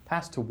pass.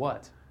 Pass to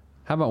what?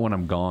 How about when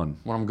I'm gone?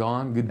 When I'm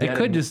gone?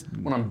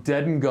 When I'm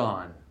dead and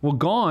gone. Well,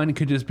 gone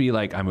could just be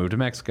like, I moved to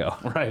Mexico.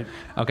 Right.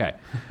 Okay.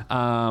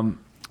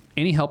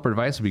 Any help or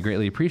advice would be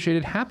greatly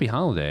appreciated. Happy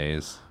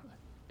holidays.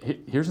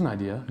 Here's an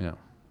idea. Yeah.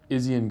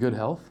 Is he in good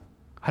health?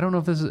 I don't know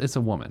if it's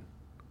a woman.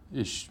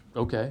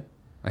 Okay.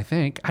 I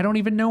think. I don't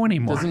even know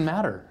anymore. Doesn't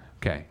matter.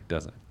 Okay,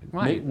 doesn't.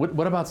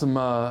 What about some...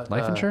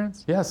 life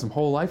insurance? Yeah, some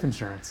whole life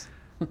insurance.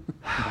 No,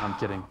 I'm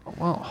kidding.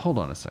 Well, hold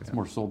on a second. It's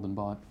more sold than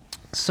bought.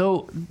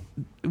 So,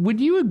 would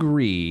you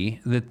agree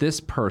that this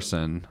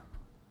person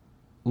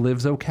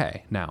lives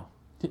okay now?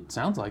 It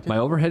sounds like it. My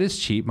overhead is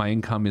cheap. My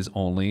income is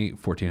only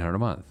 $1,400 a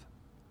month.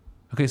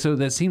 Okay, so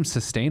that seems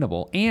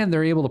sustainable, and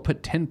they're able to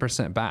put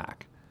 10%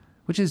 back,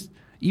 which is,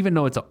 even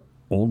though it's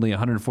only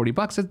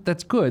 $140,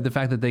 that's good. The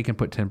fact that they can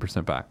put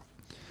 10% back.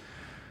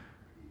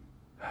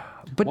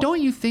 But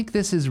don't you think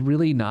this is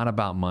really not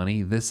about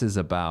money? This is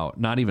about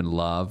not even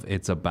love.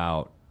 It's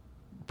about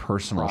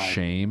personal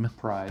shame.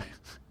 Pride.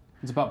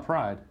 It's about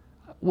pride.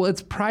 Well,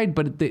 it's pride,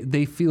 but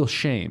they feel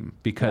shame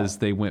because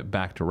they went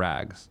back to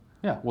rags.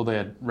 Yeah, well, they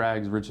had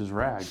rags, rich as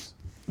rags.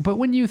 But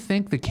wouldn't you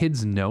think the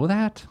kids know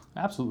that?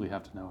 Absolutely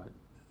have to know it.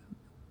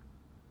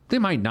 They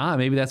might not.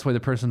 Maybe that's why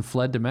the person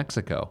fled to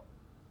Mexico.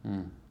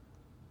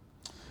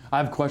 I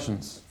have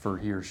questions for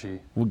he or she.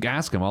 Well,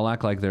 ask them. I'll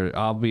act like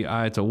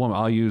it's a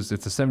woman. It's a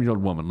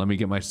 70-year-old woman. Let me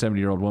get my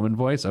 70-year-old woman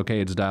voice.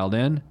 Okay, it's dialed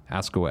in.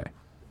 Ask away.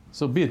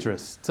 So,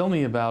 Beatrice, tell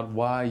me about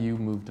why you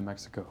moved to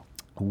Mexico.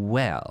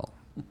 Well,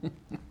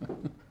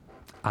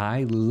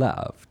 I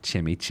love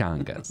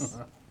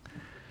chimichangas.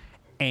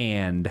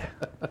 And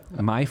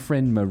my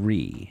friend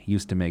Marie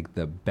used to make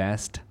the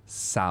best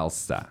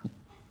salsa.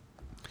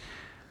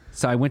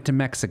 So I went to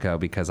Mexico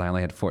because I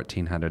only had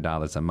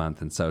 $1,400 a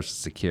month in Social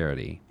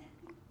Security.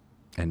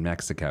 And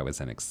Mexico is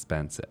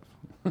inexpensive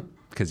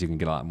because you can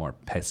get a lot more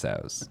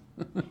pesos.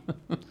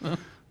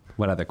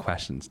 What other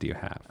questions do you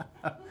have?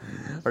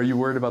 Are you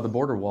worried about the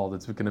border wall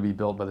that's going to be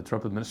built by the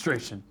Trump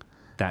administration?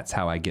 That's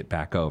how I get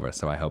back over,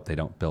 so I hope they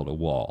don't build a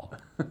wall.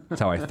 That's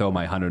how I throw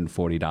my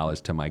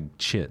 $140 to my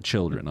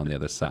children on the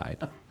other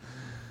side.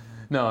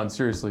 No, I'm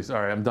seriously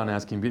sorry. I'm done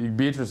asking.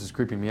 Beatrice is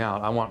creeping me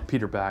out. I want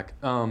Peter back.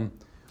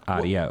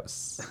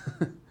 Adios.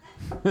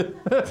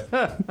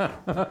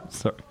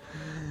 Sorry.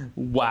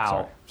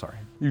 Wow. Sorry.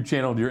 You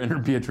channeled your inner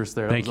Beatrice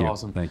there. That was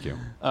awesome. Thank you.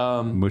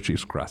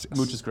 Muchas gracias.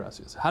 Muchas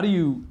gracias. How do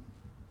you...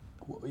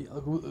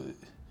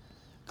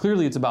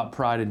 Clearly it's about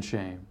pride and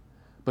shame,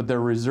 but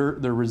they're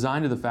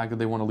resigned to the fact that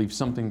they want to leave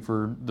something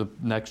for the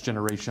next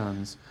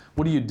generations.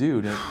 What do you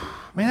do to...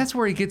 Man, that's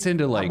where he gets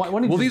into like,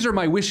 these are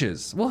my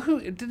wishes.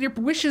 Well, your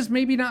wishes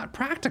maybe not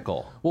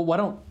practical. Well, why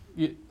don't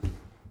you...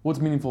 What's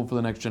meaningful for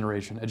the next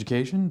generation?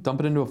 Education? Dump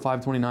it into a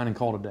 529 and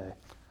call it a day.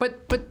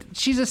 But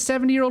she's a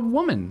 70-year-old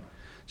woman.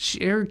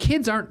 Her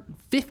kids aren't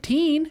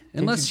 15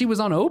 unless she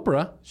was on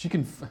Oprah. She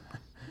can,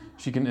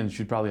 and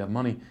she'd probably have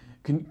money.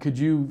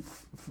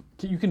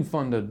 You can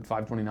fund a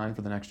 529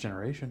 for the next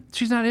generation.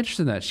 She's not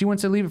interested in that. She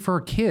wants to leave it for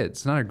her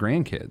kids, not her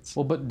grandkids.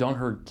 Well, but don't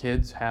her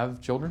kids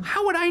have children?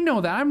 How would I know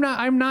that? I'm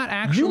not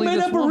actually. You made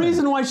up a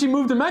reason why she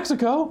moved to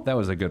Mexico. That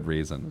was a good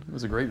reason. It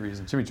was a great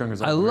reason.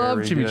 Chimichangas. I love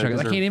chimichangas.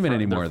 I can't eat it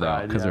anymore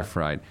though because they're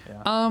fried.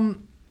 Yeah.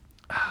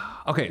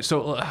 Okay,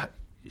 so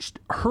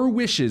her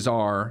wishes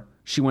are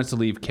she wants to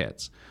leave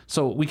kids.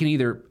 So we can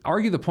either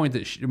argue the point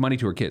that money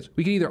to her kids.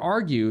 We can either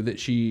argue that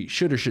she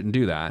should or shouldn't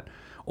do that,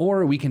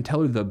 or we can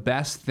tell her the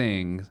best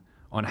thing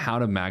on how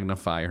to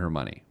magnify her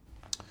money.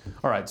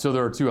 All right, so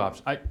there are two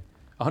options.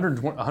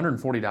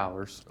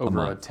 $140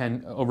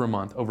 over a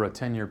month over a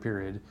 10-year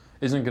period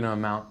isn't going to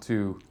amount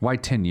to... Why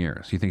 10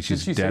 years? You think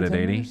she's dead at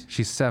 80? Years?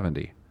 She's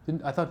 70.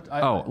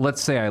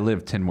 Let's say I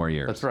live 10 more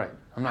years. That's right.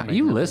 I'm not.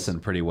 You listen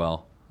pretty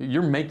well.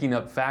 You're making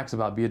up facts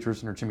about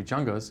Beatrice and her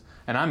chimichangas,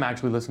 and I'm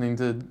actually listening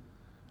to the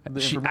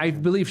information. I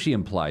believe she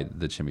implied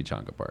the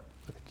chimichanga part.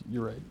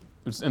 You're right.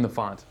 It's in the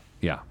font.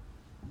 Yeah.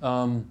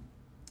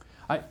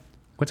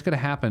 What's going to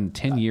happen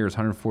 10 years,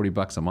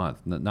 $140 a month?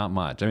 Not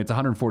much. I mean, it's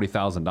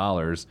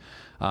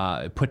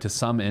 $140,000 put to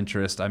some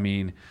interest. I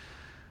mean,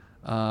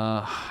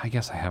 I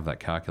guess I have that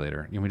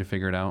calculator. You want me to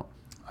figure it out?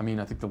 I mean,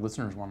 I think the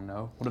listeners want to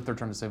know. What if they're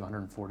trying to save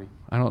 140?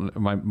 I don't.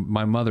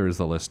 My mother is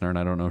the listener, and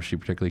I don't know if she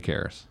particularly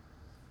cares.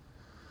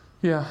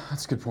 Yeah,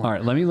 that's a good point. All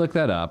right, let me look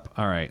that up.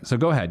 All right, so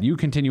go ahead. You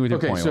continue with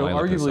your point. Okay, so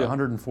arguably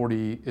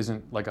 140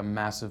 isn't like a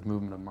massive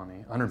movement of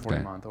money. 140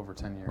 a month over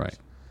 10 years. Right.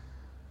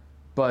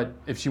 But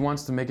if she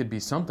wants to make it be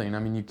something, I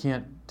mean, you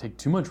can't take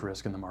too much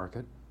risk in the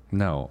market.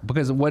 No,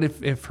 because what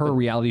if her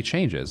reality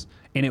changes?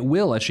 And it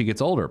will as she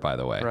gets older, by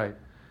the way. Right.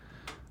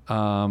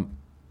 All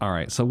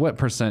right, so what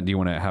percent do you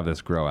want to have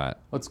this grow at?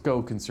 Let's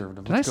go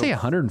conservative. Did I say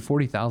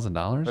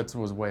 $140,000? That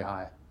was way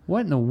high. What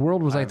in the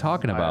world was I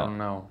talking about? I don't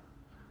know.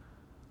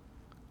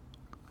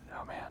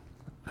 Oh, man.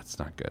 That's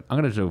not good. I'm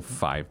going to do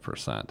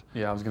 5%.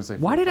 Yeah, I was going to say 5%.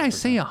 Why did I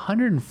say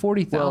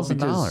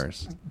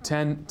 $140,000?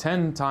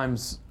 10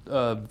 times...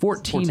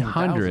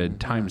 1,400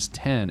 times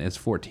 10 is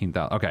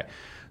 14,000. Okay,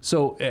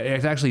 So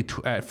it's actually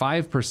at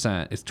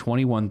 5%, it's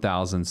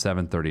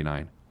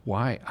 $21,739.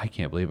 Why? I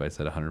can't believe I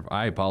said 100.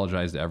 I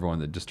apologize to everyone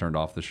that just turned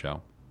off the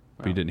show.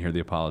 But you didn't hear the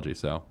apology,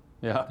 so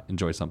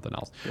enjoy something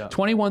else. Yeah.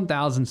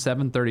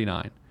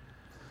 $21,739.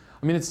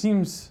 I mean, it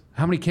seems...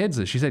 How many kids?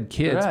 She said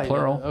kids,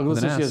 plural. Yeah.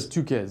 Let's say she has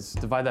 2 kids.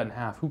 Divide that in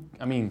half.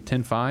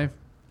 10-5?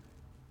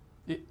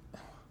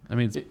 I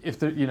mean, if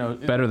they're, you know...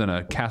 better than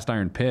a cast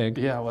iron pig.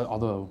 Yeah, well,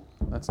 although,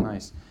 that's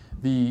nice.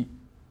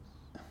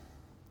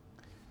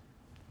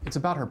 It's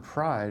about her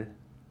pride,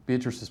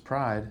 Beatrice's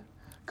pride.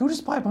 Go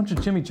just buy a bunch of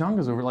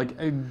chimichangas over,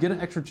 get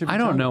an extra chimichanga. I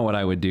don't know what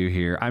I would do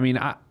here. I mean,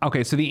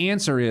 okay, so the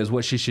answer is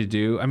what she should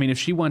do. I mean, if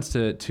she wants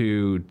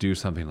to do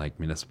something like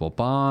municipal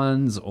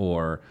bonds,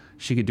 or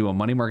she could do a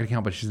money market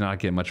account, but she's not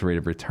getting much rate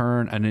of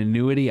return. An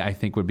annuity, I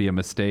think, would be a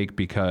mistake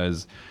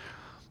because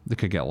they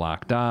could get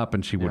locked up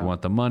and she would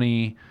want the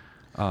money.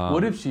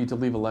 What if she, to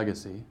leave a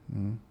legacy,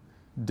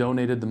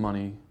 donated the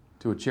money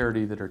to a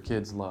charity that her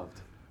kids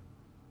loved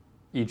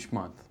each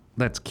month?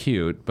 That's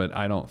cute, but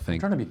I don't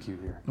think... I'm trying to be cute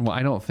here. Well,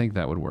 I don't think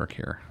that would work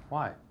here.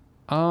 Why?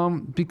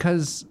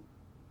 Because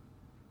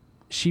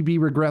she'd be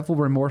regretful,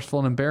 remorseful,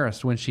 and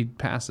embarrassed when she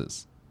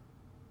passes,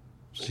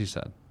 she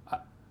said.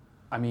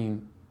 I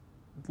mean,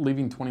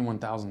 leaving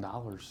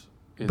 $21,000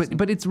 is...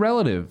 But it's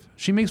relative.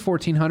 She makes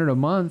 $1,400 a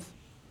month.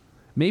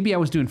 Maybe I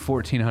was doing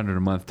 $1,400 a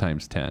month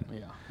times 10.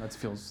 Yeah, that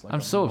feels like...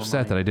 I'm so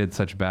upset that I did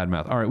such bad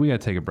math. All right, we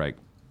got to take a break.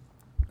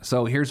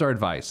 So here's our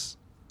advice.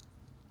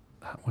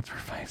 What's our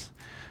advice?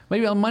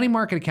 Maybe a money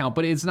market account,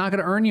 but it's not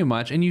going to earn you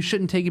much, and you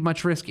shouldn't take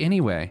much risk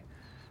anyway.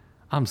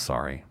 I'm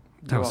sorry.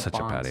 That was such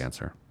a bad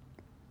answer.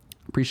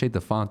 Appreciate the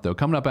font, though.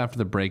 Coming up after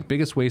the break,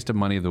 biggest waste of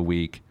money of the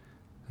week,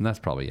 and that's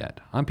probably it.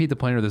 I'm Pete the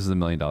Planner. This is the $1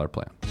 Million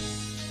Plan.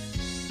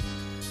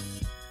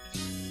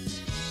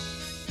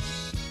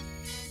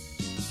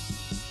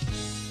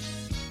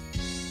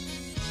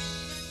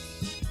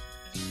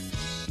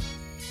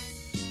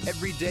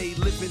 Every day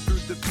living through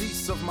the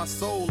peace of my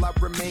soul, I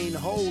remain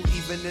whole,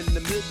 even in the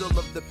middle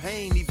of the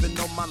pain. Even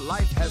though my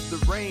life has the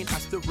rain, I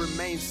still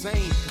remain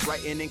sane,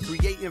 writing and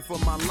creating for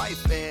my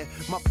life. And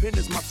my pen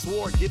is my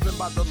sword given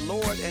by the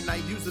Lord, and I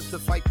use it to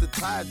fight the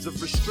tides of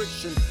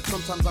restriction.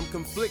 Sometimes I'm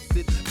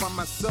conflicted, find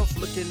myself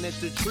looking at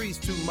the trees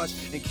too much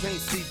and can't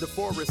see the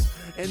forest.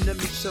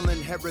 Enemy shall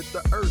inherit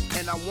the earth,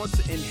 and I want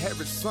to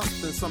inherit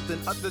something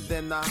other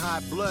than the high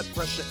blood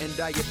pressure and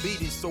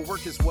diabetes. So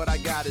work is what I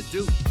gotta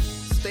do.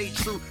 Stay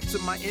true to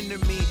my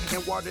enemy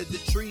and water the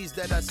trees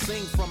that I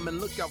sing from, and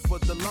look out for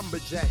the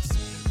lumberjacks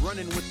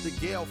running with the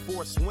gale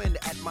force wind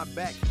at my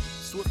back.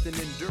 Swift and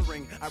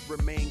enduring, I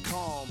remain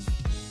calm.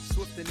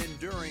 Swift and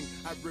enduring,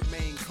 I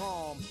remain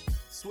calm.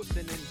 Swift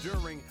and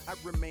enduring, I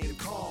remain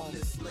calm.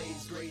 This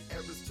lays great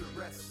errors to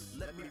rest.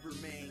 Let me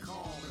remain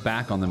calm.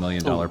 Back on the $1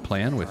 Million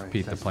Plan with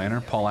Pete the Planner.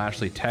 Paul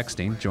Ashley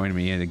texting, joining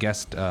me, and a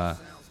guest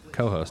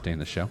co-hosting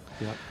the show.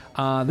 Yep.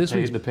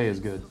 The pay is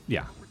good.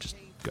 Yeah, just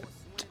good.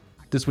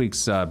 This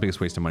week's biggest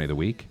waste of money of the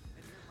week,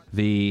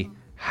 the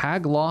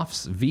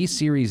Haglofs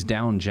V-Series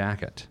down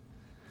jacket.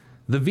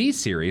 The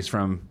V-Series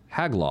from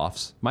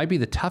Haglofs might be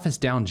the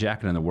toughest down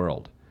jacket in the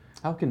world.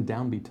 How can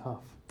down be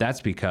tough?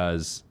 That's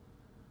because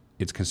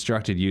it's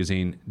constructed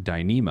using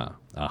Dyneema,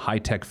 a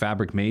high-tech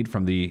fabric made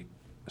from the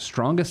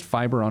strongest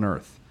fiber on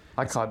Earth.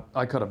 I caught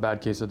a bad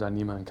case of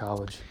Dyneema in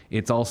college.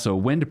 It's also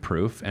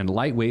windproof and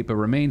lightweight, but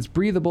remains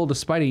breathable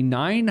despite a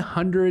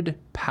 900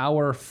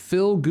 power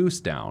fill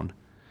goose down.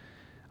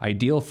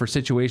 Ideal for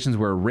situations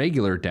where a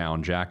regular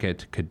down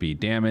jacket could be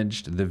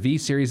damaged. The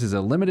V-Series is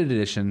a limited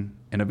edition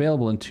and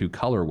available in 2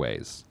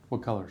 colorways.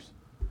 What colors?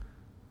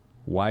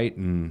 White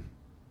and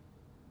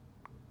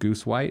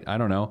goose white? I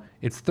don't know.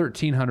 It's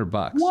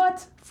 $1,300.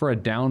 What? For a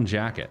down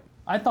jacket.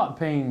 I thought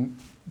paying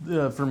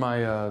for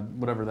my,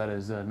 whatever that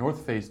is,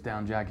 North Face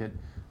down jacket,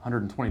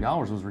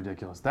 $120 was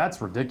ridiculous. That's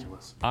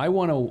ridiculous. I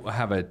want to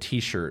have a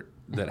t-shirt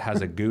that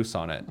has a goose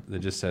on it that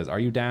just says, "Are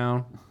you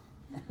down?"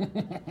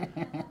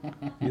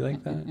 You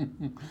like that?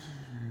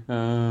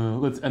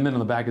 And then on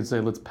the back it'd say,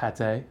 "Let's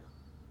pate."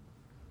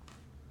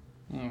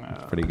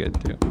 Pretty good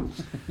too.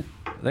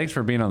 Thanks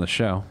for being on the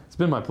show. It's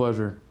been my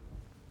pleasure.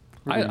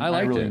 Really, I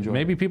liked really it.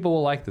 Maybe people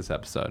will like this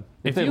episode.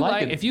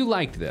 If you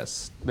liked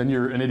this, then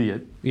you're an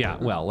idiot. Yeah.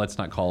 Well, let's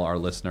not call our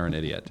listener an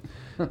idiot.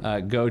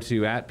 Go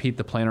to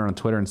 @PeteThePlanner on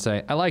Twitter and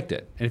say I liked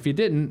it. And if you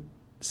didn't,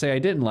 say I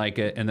didn't like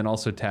it, and then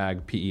also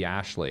tag P.E.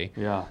 Ashley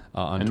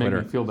on Twitter.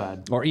 Make me feel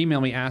bad. Or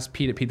email me,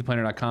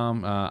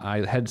 askpete@PeteThePlanner.com.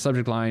 I had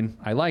subject line,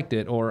 I liked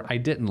it, or I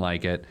didn't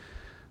like it.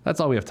 That's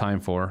all we have time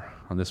for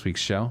on this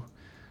week's show.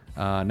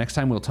 Next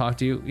time we'll talk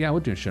to you. Yeah,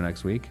 we'll do a show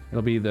next week.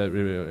 It'll be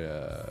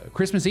the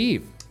Christmas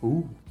Eve.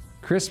 Ooh.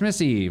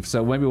 Christmas Eve.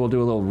 So maybe we'll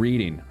do a little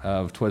reading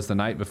of 'Twas the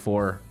Night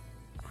Before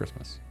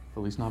Christmas.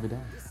 Feliz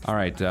Navidad. All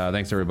right.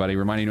 Thanks, everybody.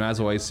 Reminding you,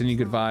 as always, sending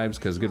you good vibes,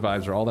 because good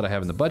vibes are all that I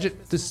have in the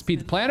budget. This is Pete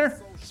the Planner.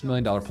 It's $1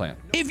 Million Plan.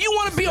 If you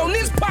want to be on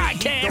this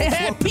podcast and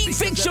have Pete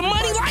fix your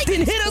money like,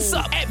 then hit us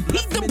up at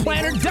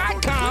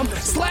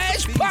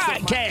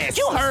PeteThePlanner.com/podcast.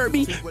 You heard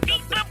me.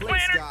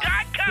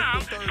 PeteThePlanner.com.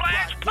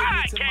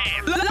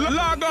 PigThePlaner.com/podcast.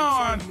 Log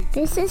on.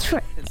 This is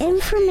for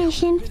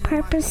information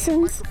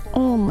purposes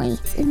only.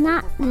 It's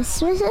not the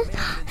Swiss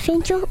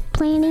financial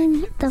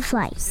planning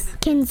device.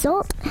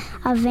 Consult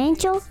a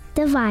financial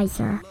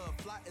advisor.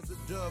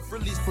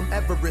 Released from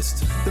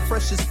Everest, the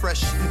fresh is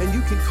fresh, and you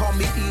can call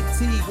me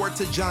E.T. Word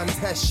to John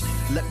Tesh.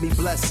 Let me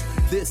bless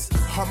this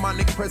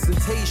harmonic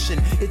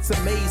presentation. It's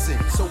amazing,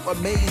 so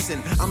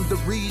amazing. I'm the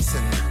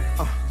reason.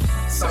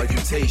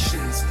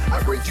 Salutations,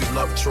 I bring you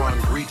love, Tron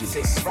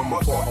greetings from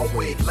a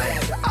faraway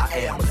land. I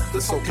am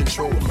the sole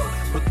controller.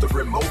 Put the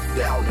remote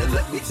down and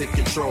let me take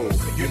control.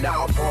 You're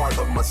now a part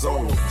of my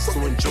zone,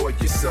 so enjoy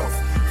yourself.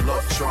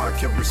 Love Tron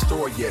can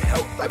restore your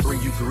health. I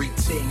bring you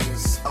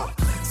greetings.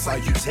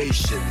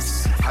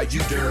 Salutations, how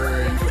you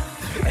doing?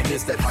 And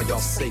is that how y'all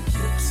say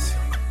it?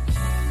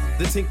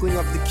 The tinkling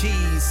of the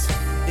keys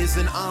is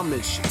an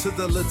homage to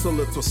the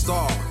little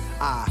star.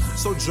 I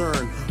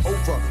sojourn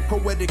over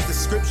poetic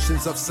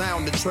descriptions of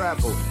sound and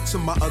travel to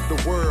my other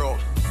world.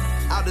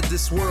 Out of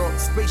this world,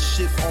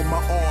 spaceship on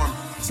my arm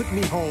took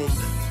me home,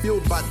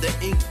 fueled by the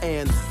ink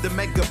and the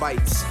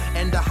megabytes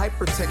and the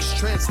hypertext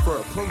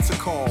transfer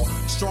protocol,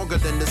 stronger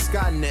than the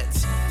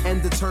Skynet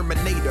and the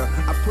Terminator.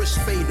 I push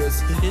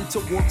faders into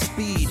warp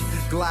speed,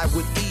 glide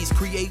with ease,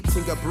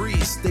 creating a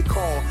breeze they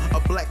call a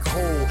black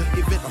hole.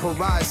 Event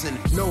horizon,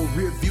 no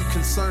rear view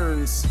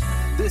concerns.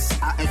 This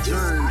I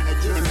adjourn,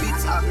 in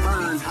beats I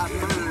burn.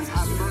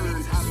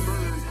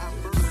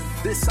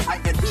 This I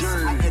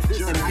adjourn, in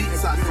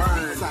beats I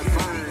burn.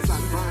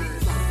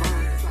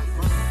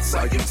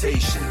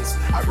 Salutations,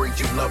 I bring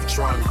you love,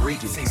 Tron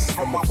greetings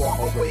from a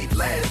faraway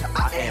land.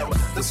 I am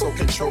the sole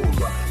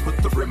controller. Put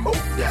the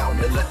remote down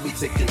and let me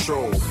take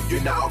control.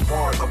 You're now a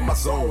part of my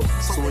zone,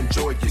 so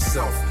enjoy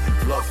yourself.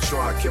 Love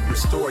Tron can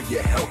restore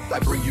your health. I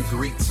bring you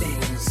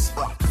greetings.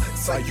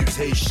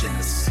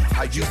 Salutations,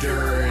 how you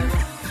doing?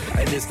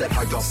 And is that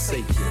how y'all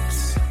say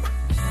it?